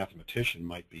 and a mathematician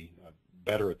might be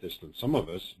better at this than some of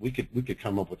us, we could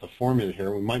come up with a formula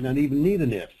here. We might not even need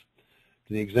an if.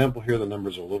 In the example here, the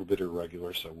numbers are a little bit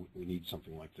irregular, so we need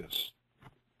something like this.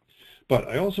 But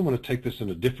I also want to take this in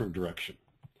a different direction,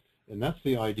 and that's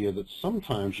the idea that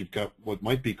sometimes you've got what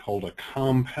might be called a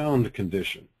compound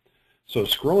condition. So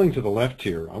scrolling to the left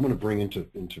here, I'm going to bring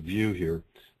into view here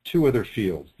 2 other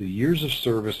fields, the years of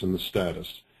service and the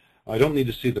status. I don't need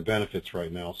to see the benefits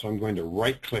right now, so I'm going to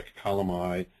right-click column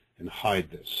I and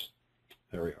hide this.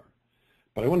 There we are.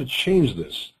 But I want to change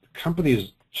this. The company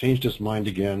has changed its mind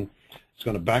again. It's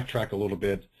going to backtrack a little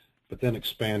bit, but then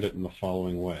expand it in the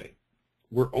following way.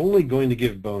 We're only going to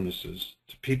give bonuses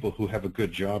to people who have a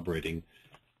good job rating,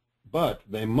 but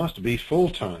they must be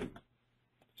full-time.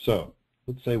 So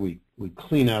let's say we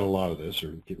clean out a lot of this,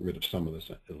 or get rid of some of this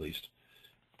at least,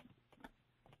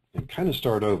 and kind of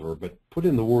start over, but put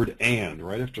in the word and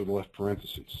right after the left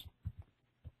parentheses.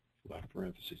 Left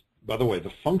parentheses. By the way,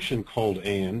 the function called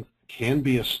and can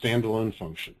be a standalone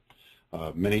function.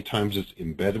 Many times it's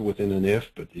embedded within an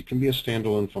if, but it can be a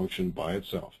standalone function by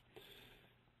itself.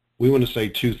 We want to say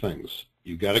 2 things.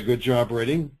 You've got a good job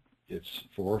rating, it's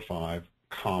 4 or 5,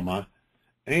 comma,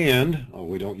 and,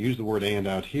 we don't use the word and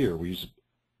out here, we use it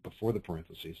before the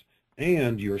parentheses,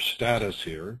 and your status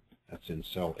here, that's in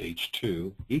cell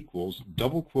H2, equals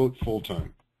double quote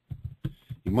full-time.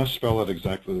 You must spell it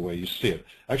exactly the way you see it.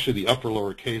 Actually, the upper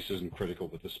lower case isn't critical,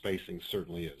 but the spacing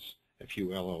certainly is.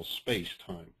 F-U-L-L space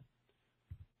time.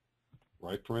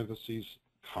 Right parentheses,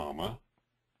 comma,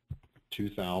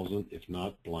 2,000, if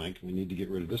not blank. We need to get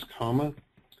rid of this comma,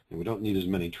 and we don't need as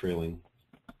many trailing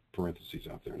parentheses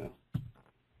out there now.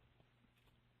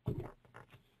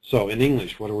 So in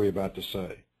English, what are we about to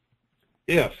say?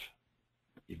 If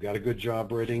you've got a good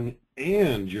job rating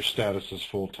and your status is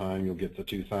full-time, you'll get the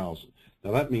 2,000.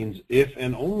 Now that means if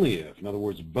and only if. In other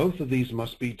words, both of these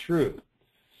must be true.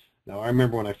 Now I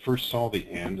remember when I first saw the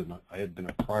and I had been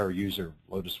a prior user of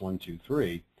Lotus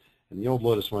 123, in the old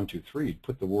Lotus 123, you'd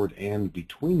put the word and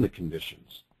between the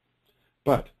conditions.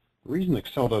 But the reason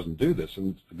Excel doesn't do this,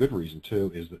 and it's a good reason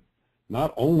too, is that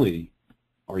not only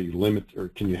are you limited, or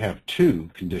can you have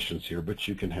 2 conditions here, but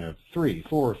you can have 3,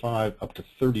 4, 5, up to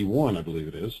 31, I believe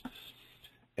it is.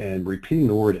 And repeating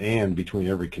the word and between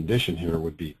every condition here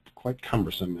would be quite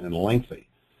cumbersome and lengthy.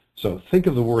 So think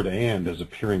of the word and as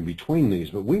appearing between these,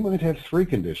 but we might have 3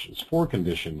 conditions, 4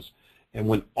 conditions, and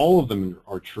when all of them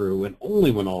are true, and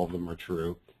only when all of them are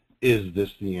true, is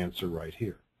this the answer right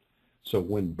here. So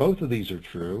when both of these are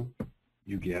true,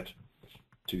 you get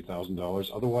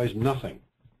 $2,000, otherwise nothing.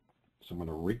 So I'm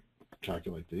going to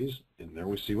recalculate these, and there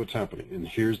we see what's happening. And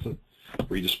here's the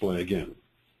redisplay again.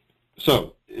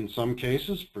 So in some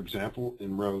cases, for example,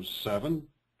 in row 7,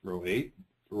 row 8,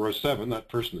 row 7, that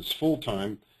person is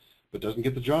full-time, but doesn't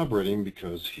get the job rating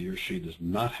because he or she does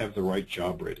not have the right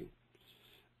job rating.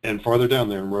 And farther down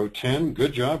there in row 10,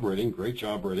 good job rating, great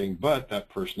job rating, but that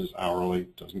person is hourly,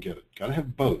 doesn't get it. Got to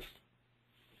have both.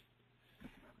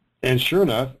 And sure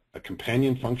enough, a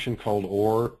companion function called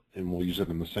OR, and we'll use it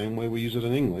in the same way we use it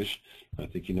in English. I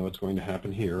think you know what's going to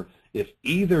happen here. If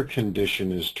either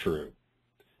condition is true,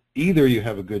 either you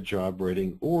have a good job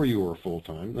rating or you are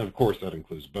full-time, and of course that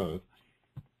includes both,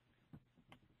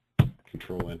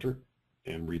 Control-Enter,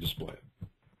 and redisplay it.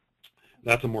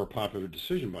 That's a more popular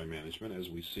decision by management. As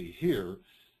we see here,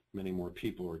 many more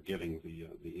people are getting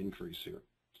the increase here.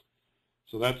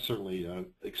 So that's certainly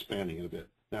expanding it a bit.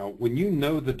 Now, when you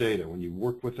know the data, when you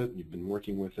work with it, and you've been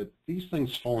working with it, these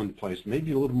things fall into place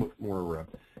maybe a little bit more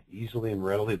easily and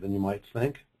readily than you might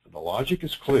think. The logic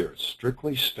is clear. It's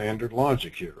strictly standard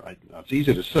logic here. Now, it's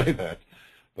easy to say that,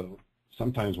 but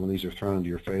sometimes when these are thrown into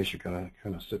your face, you kind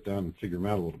of sit down and figure them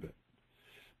out a little bit.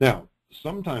 Now,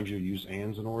 sometimes you use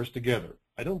ands and ors together.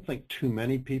 I don't think too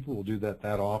many people will do that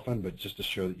often, but just to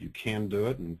show that you can do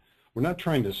it. And we're not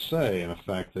trying to say, in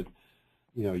effect, that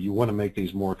you want to make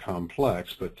these more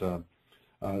complex, but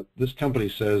this company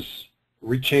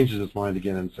changes its mind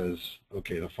again and says,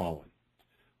 okay, the following.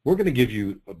 We're going to give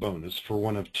you a bonus for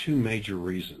one of two major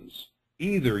reasons.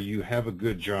 Either you have a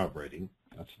good job rating,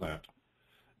 that's that,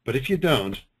 but if you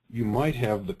don't, you might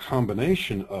have the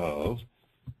combination of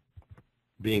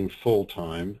being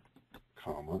full-time,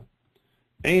 comma,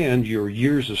 and your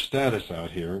years of status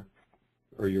out here,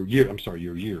 or your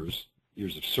years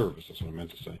of service, that's what I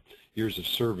meant to say. Years of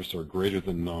service are greater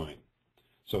than 9.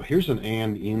 So here's an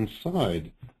and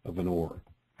inside of an or.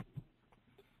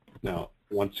 Now,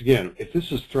 once again, if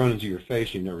this is thrown into your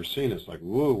face, you've never seen it, it's like,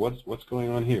 whoa, what's going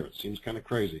on here? It seems kind of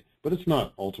crazy, but it's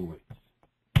not, ultimately.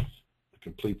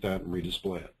 Complete that and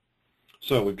redisplay it.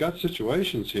 So we've got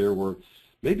situations here where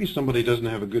maybe somebody doesn't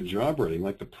have a good job rating,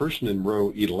 like the person in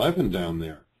row 11 down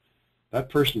there. That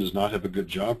person does not have a good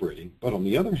job rating, but on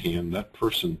the other hand, that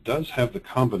person does have the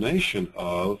combination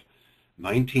of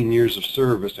 19 years of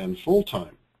service and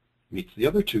full-time. Meets the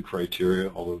other two criteria,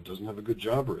 although it doesn't have a good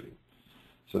job rating.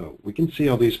 So we can see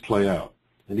how these play out.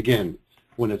 And again,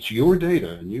 when it's your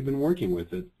data and you've been working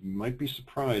with it, you might be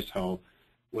surprised how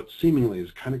what seemingly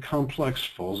is kind of complex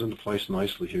falls into place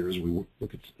nicely here as we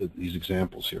look at these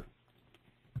examples here.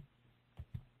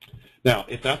 Now,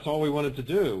 if that's all we wanted to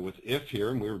do with if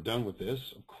here, and we were done with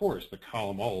this, of course, the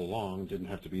column all along didn't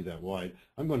have to be that wide.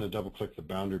 I'm going to double-click the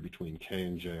boundary between K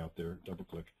and J out there,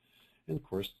 double-click. And, of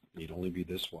course, it need only be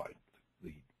this wide.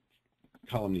 The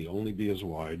column need only be as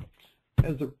wide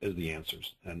as the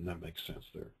answers, and that makes sense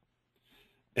there.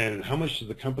 And how much is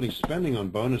the company spending on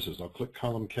bonuses? I'll click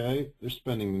column K. They're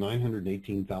spending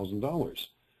 $918,000.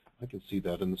 I can see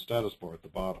that in the status bar at the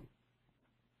bottom.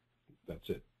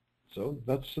 That's it. So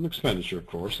that's an expenditure, of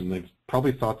course, and they've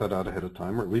probably thought that out ahead of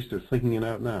time, or at least they're thinking it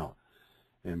out now.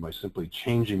 And by simply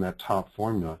changing that top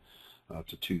formula from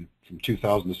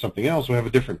 2,000 to something else, we have a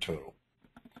different total.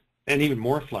 And even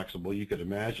more flexible, you could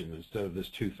imagine, instead of this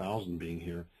 2,000 being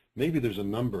here, maybe there's a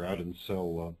number out in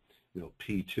cell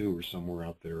P2 or somewhere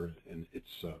out there, and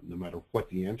it's no matter what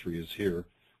the entry is here,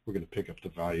 we're going to pick up the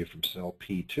value from cell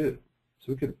P2. So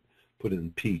we could put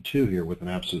in P2 here with an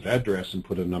absolute address and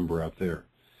put a number out there,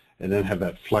 and then have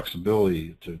that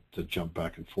flexibility to jump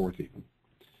back and forth even.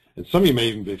 And some of you may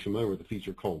even be familiar with a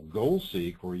feature called Goal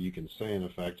Seek, where you can say, in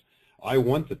effect, I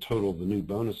want the total of the new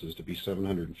bonuses to be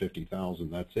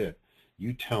 $750,000. That's it.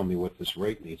 You tell me what this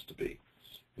rate needs to be.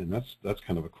 And that's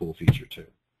kind of a cool feature, too.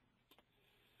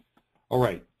 All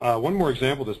right. One more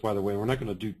example of this, by the way. We're not going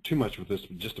to do too much with this,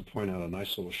 but just to point out a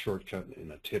nice little shortcut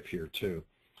and a tip here, too.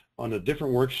 On a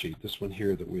different worksheet, this one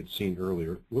here that we had seen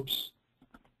earlier, whoops.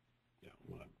 Yeah,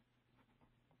 I'm going to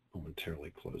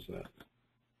momentarily close that.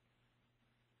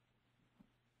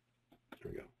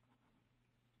 There we go.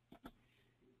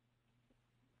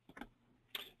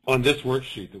 On this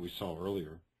worksheet that we saw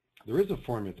earlier, there is a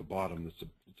form at the bottom that's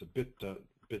it's a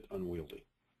bit unwieldy.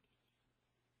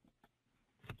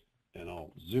 And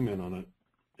I'll zoom in on it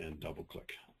and double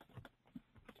click.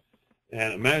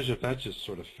 And imagine if that just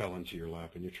sort of fell into your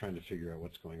lap and you're trying to figure out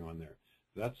what's going on there.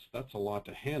 That's a lot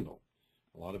to handle,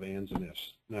 a lot of ands and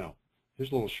ifs. Now,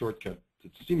 here's a little shortcut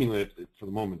that seemingly, for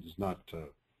the moment, is not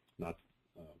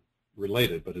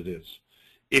related, but it is.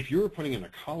 If you were putting in a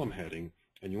column heading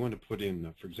and you want to put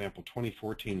in, for example,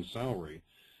 2014 salary,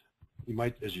 you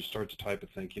might, as you start to type it,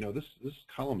 think, this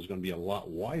column is going to be a lot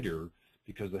wider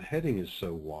because the heading is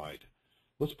so wide.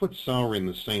 Let's put salary in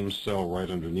the same cell right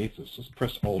underneath this. Let's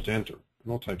press Alt-Enter,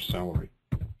 and I'll type salary,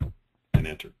 and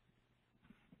Enter.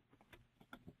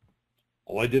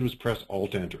 All I did was press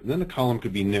Alt-Enter, and then the column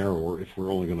could be narrower if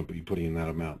we're only going to be putting in that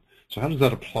amount. So how does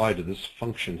that apply to this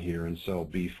function here in cell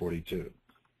B42?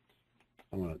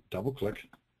 I'm going to double-click.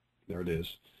 There it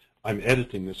is. I'm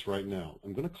editing this right now.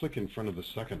 I'm going to click in front of the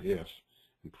second if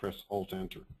and press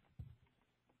Alt-Enter.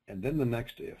 and then the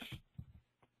next if,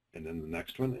 and then the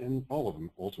next one, and all of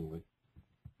them ultimately,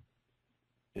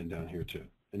 and down here too,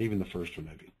 and even the first one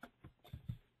maybe.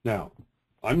 Now,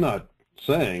 I'm not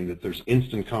saying that there's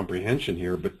instant comprehension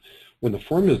here, but when the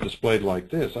formula is displayed like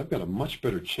this, I've got a much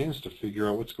better chance to figure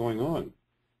out what's going on.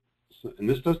 So, and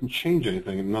this doesn't change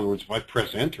anything. In other words, if I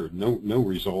press enter, no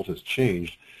result has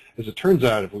changed. As it turns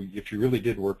out, if you really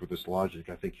did work with this logic,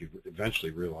 I think you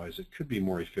eventually realize it could be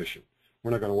more efficient.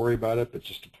 We're not going to worry about it, but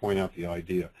just to point out the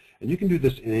idea. And you can do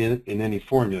this in any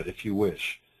formula if you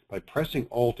wish. By pressing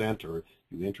Alt-Enter,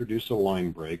 you introduce a line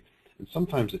break, and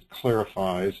sometimes it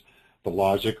clarifies the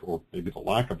logic or maybe the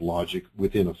lack of logic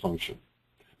within a function.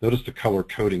 Notice the color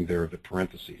coding there of the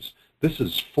parentheses. This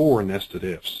is 4 nested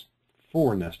ifs.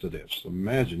 4 nested ifs.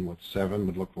 Imagine what 7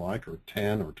 would look like, or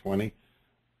 10, or 20.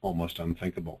 Almost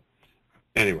unthinkable.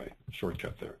 Anyway,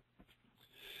 shortcut there.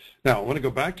 Now, I want to go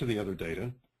back to the other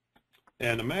data,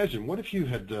 and imagine what if you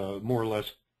had more or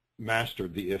less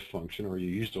mastered the if function, or you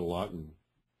used it a lot, and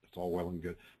it's all well and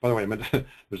good. By the way,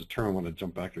 there's a term I want to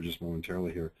jump back to just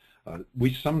momentarily here.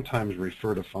 We sometimes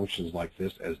refer to functions like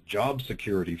this as job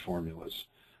security formulas.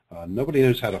 Nobody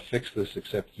knows how to fix this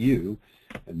except you,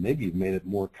 and maybe you've made it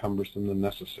more cumbersome than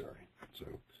necessary. So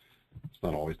it's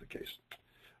not always the case.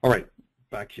 All right,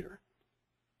 back here.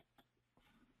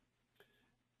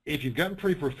 If you've gotten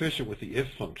pretty proficient with the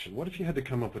if function, what if you had to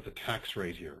come up with a tax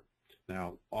rate here?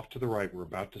 Now, off to the right, we're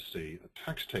about to see a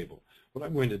tax table. What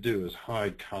I'm going to do is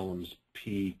hide columns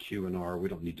P, Q, and R. We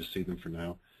don't need to see them for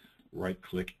now.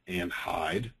 Right-click and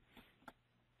hide.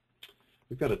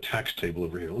 We've got a tax table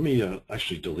over here. Let me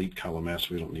actually delete column S.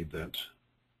 We don't need that.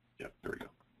 Yeah, there we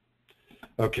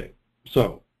go. Okay,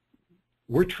 so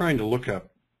we're trying to look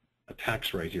up a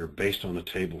tax rate here based on a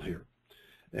table here.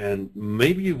 And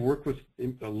maybe you've worked with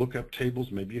lookup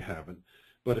tables, maybe you haven't.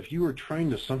 But if you were trying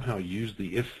to somehow use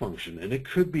the if function, and it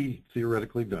could be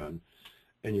theoretically done,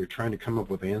 and you're trying to come up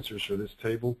with answers for this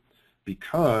table,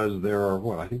 because there are,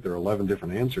 well, I think there are 11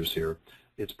 different answers here,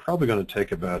 it's probably going to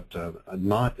take about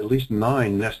at least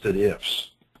 9 nested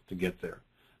ifs to get there.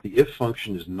 The if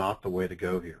function is not the way to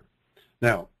go here.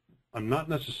 Now, I'm not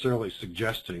necessarily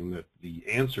suggesting that the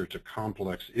answer to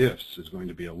complex ifs is going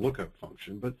to be a lookup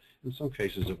function, but in some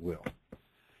cases it will.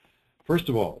 First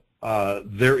of all,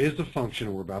 there is a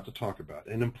function we're about to talk about,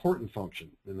 an important function.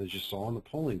 And as you saw in the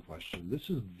polling question, this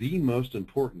is the most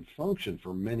important function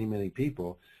for many, many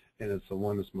people, and it's the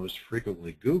one that's most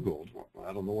frequently Googled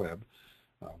out on the web,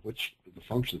 which is the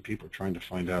function that people are trying to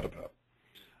find out about.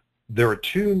 There are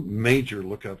 2 major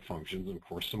lookup functions, and of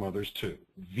course some others too,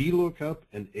 VLOOKUP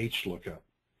and HLOOKUP.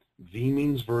 V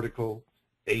means vertical,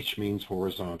 H means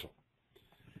horizontal.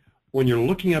 When you're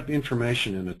looking up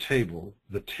information in a table,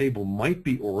 the table might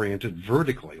be oriented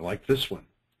vertically, like this one,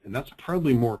 and that's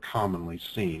probably more commonly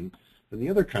seen than the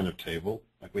other kind of table,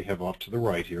 like we have off to the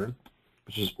right here,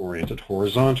 which is oriented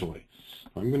horizontally.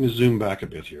 I'm going to zoom back a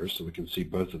bit here so we can see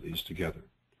both of these together.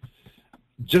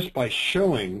 Just by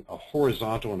showing a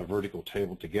horizontal and a vertical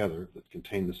table together that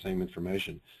contain the same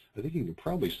information, I think you can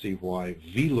probably see why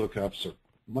VLOOKUPs are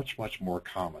much, much more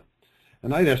common.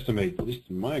 And I'd estimate, at least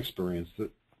in my experience,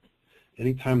 that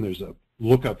anytime there's a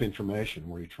lookup information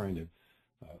where you're trying to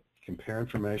compare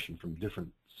information from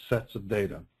different sets of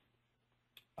data,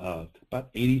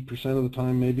 about 80% of the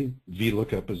time maybe,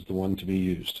 VLOOKUP is the one to be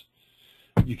used.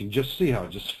 You can just see how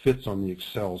it just fits on the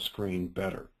Excel screen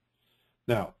better.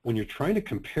 Now, when you're trying to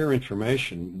compare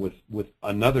information with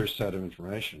another set of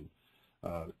information,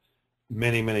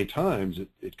 many, many times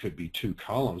it could be 2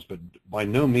 columns, but by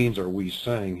no means are we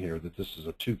saying here that this is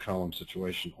a 2-column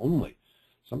situation only.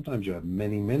 Sometimes you have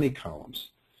many, many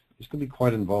columns. This can be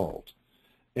quite involved.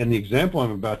 And the example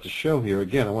I'm about to show here,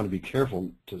 again, I want to be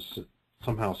careful to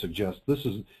somehow suggest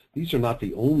these are not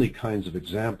the only kinds of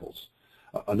examples.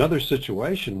 Another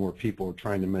situation where people are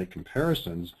trying to make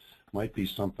comparisons might be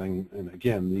something, and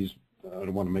again, these I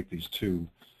don't want to make these too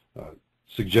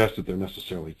suggest that they're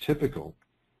necessarily typical,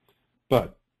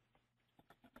 but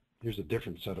here's a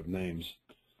different set of names.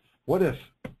 What if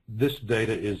this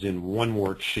data is in one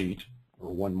worksheet or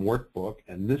one workbook,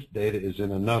 and this data is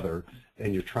in another,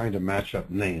 and you're trying to match up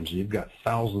names, and you've got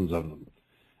thousands of them?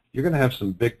 You're going to have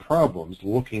some big problems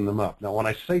looking them up. Now, when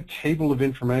I say table of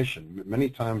information, many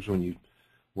times when you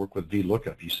work with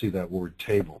VLOOKUP, you see that word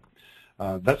table.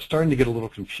 That's starting to get a little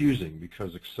confusing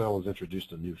because Excel has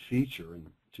introduced a new feature in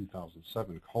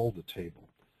 2007 called the table.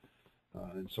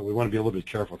 And so we want to be a little bit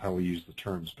careful with how we use the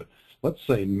terms. But let's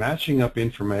say matching up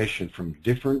information from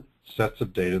different sets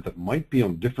of data that might be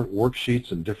on different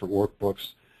worksheets and different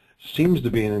workbooks seems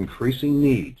to be an increasing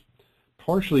need,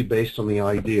 partially based on the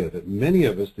idea that many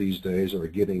of us these days are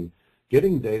getting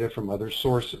getting data from other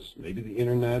sources, maybe the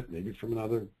internet, maybe from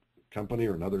another company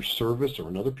or another service or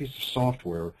another piece of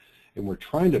software, and we're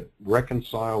trying to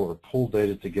reconcile or pull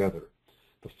data together.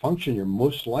 The function you're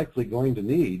most likely going to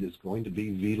need is going to be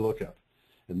VLOOKUP.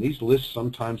 And these lists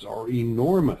sometimes are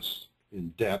enormous in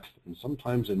depth and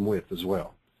sometimes in width as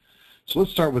well. So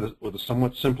let's start with a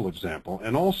somewhat simple example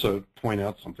and also point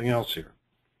out something else here.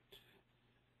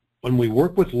 When we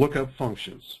work with lookup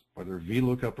functions, whether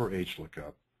VLOOKUP or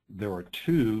HLOOKUP, there are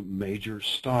two major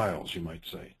styles, you might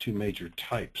say, two major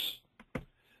types.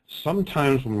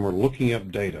 Sometimes when we're looking up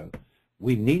data,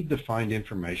 we need to find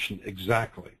information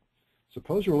exactly.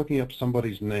 Suppose we're looking up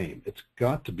somebody's name. It's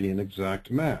got to be an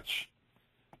exact match.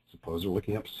 Suppose we're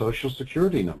looking up social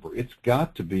security number. It's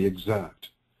got to be exact.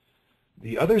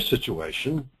 The other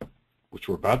situation, which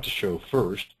we're about to show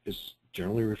first, is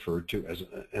generally referred to as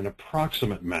an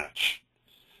approximate match.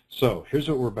 So here's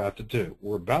what we're about to do.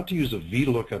 We're about to use a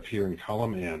VLOOKUP here in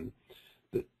column N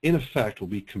that in effect will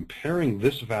be comparing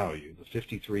this value, the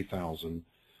 53,000,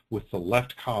 with the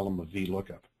left column of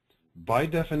VLOOKUP. By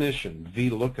definition,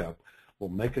 VLOOKUP will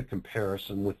make a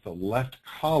comparison with the left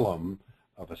column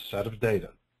of a set of data.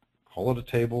 Call it a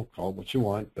table, call it what you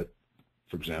want, but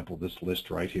for example, this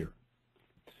list right here.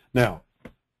 Now,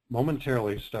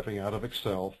 momentarily stepping out of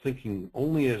Excel, thinking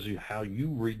only as how you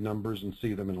read numbers and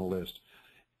see them in a list.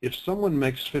 If someone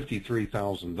makes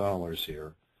 $53,000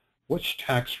 here, which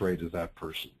tax rate does that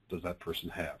person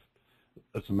have?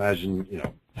 Let's imagine,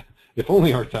 if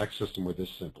only our tax system were this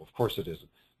simple. Of course it isn't.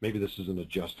 Maybe this is an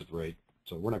adjusted rate,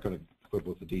 so we're not going to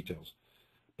quibble with the details.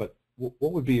 But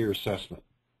what would be your assessment?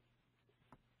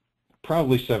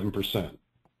 Probably 7%.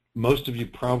 Most of you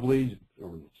probably,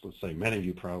 or let's say many of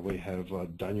you probably,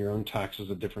 have done your own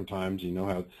taxes at different times. You know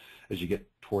how, as you get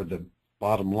toward the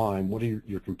bottom line,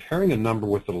 you're comparing a number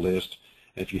with the list,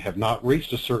 and if you have not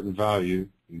reached a certain value,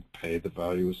 you pay the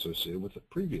value associated with the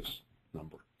previous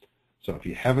number. So if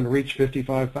you haven't reached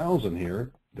 55,000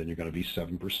 here, then you're going to be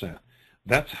 7%.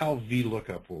 That's how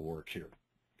VLOOKUP will work here.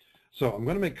 So I'm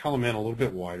going to make column N a little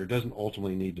bit wider. It doesn't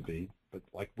ultimately need to be, but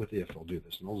like with if, I'll do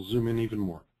this, and I'll zoom in even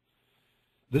more.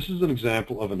 This is an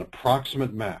example of an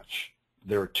approximate match.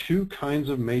 There are two kinds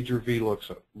of major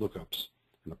VLOOKUPs,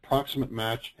 an approximate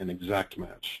match and exact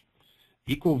match.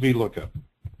 Equal VLOOKUP,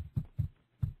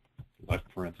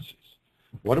 left parentheses.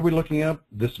 What are we looking at?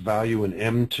 This value in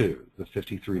M2, the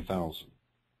 53,000,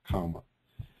 comma.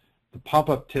 The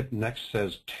pop-up tip next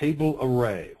says table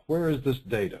array. Where is this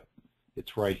data?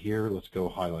 It's right here. Let's go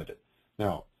highlight it.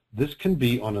 Now, this can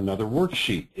be on another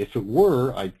worksheet. If it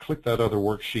were, I'd click that other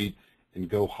worksheet and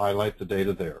go highlight the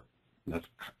data there. And that's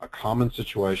a common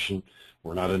situation.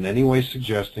 We're not in any way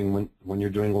suggesting when you're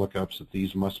doing lookups that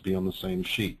these must be on the same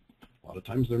sheet. A lot of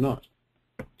times they're not.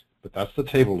 But that's the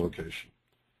table location.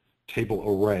 Table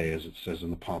array, as it says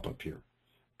in the pop-up here.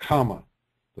 Comma.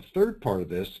 The third part of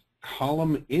this,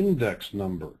 column index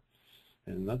number.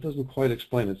 And that doesn't quite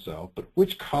explain itself, but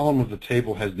which column of the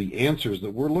table has the answers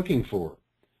that we're looking for?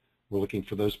 We're looking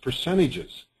for those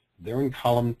percentages. They're in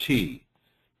column T.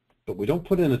 But we don't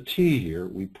put in a T here,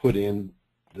 we put in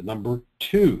the number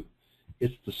 2.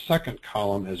 It's the second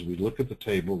column as we look at the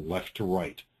table left to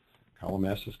right. Column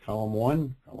S is column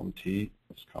 1, column T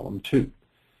is column 2.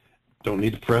 Don't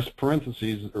need to press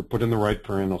parentheses or put in the right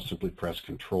paren. I'll simply press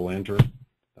Control-Enter.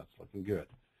 That's looking good.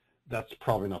 That's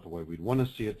probably not the way we'd want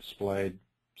to see it displayed.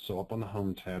 So up on the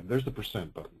Home tab, there's the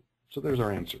 % button. So there's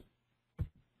our answer.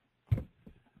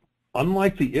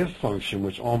 Unlike the if function,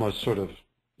 which almost sort of,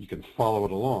 you can follow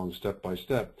it along step by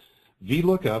step,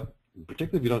 VLOOKUP,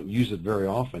 particularly if you don't use it very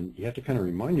often, you have to kind of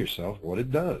remind yourself what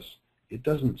it does. It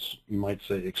doesn't, you might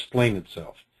say, explain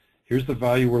itself. Here's the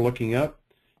value we're looking up.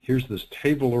 Here's this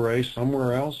table array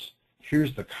somewhere else.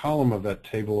 Here's the column of that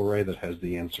table array that has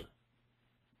the answer.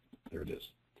 There it is.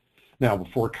 Now,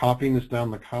 before copying this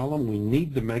down the column, we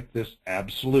need to make this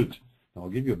absolute. Now, I'll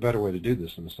give you a better way to do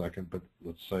this in a second, but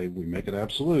let's say we make it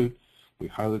absolute. We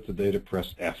highlight the data,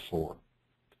 press F4.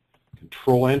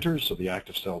 Control-Enter so the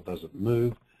active cell doesn't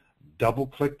move.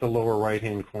 Double-click the lower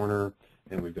right-hand corner,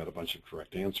 and we've got a bunch of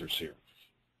correct answers here.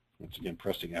 Once again,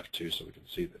 pressing F2 so we can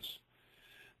see this.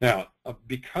 Now,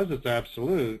 because it's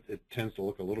absolute, it tends to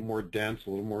look a little more dense, a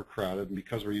little more crowded, and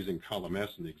because we're using column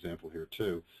S in the example here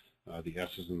too, the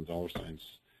S's and the dollar signs,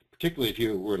 particularly if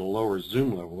you were at a lower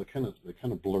zoom level, they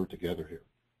kind of blur together here.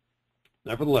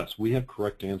 Nevertheless, we have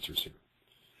correct answers here.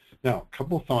 Now, a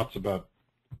couple of thoughts about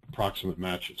approximate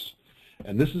matches.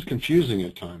 And this is confusing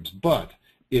at times, but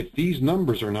if these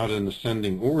numbers are not in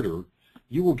ascending order,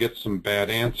 you will get some bad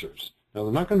answers. Now,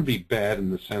 they're not going to be bad in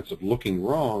the sense of looking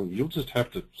wrong. You'll just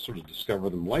have to sort of discover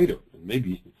them later, and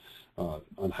maybe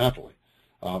unhappily.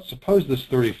 Suppose this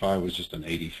 35 was just an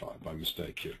 85 by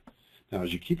mistake here. Now,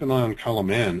 as you keep an eye on column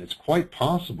N, it's quite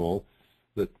possible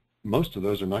that most of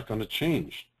those are not going to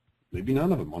change. Maybe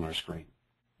none of them on our screen.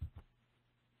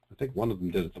 I think one of them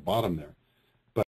did at the bottom there.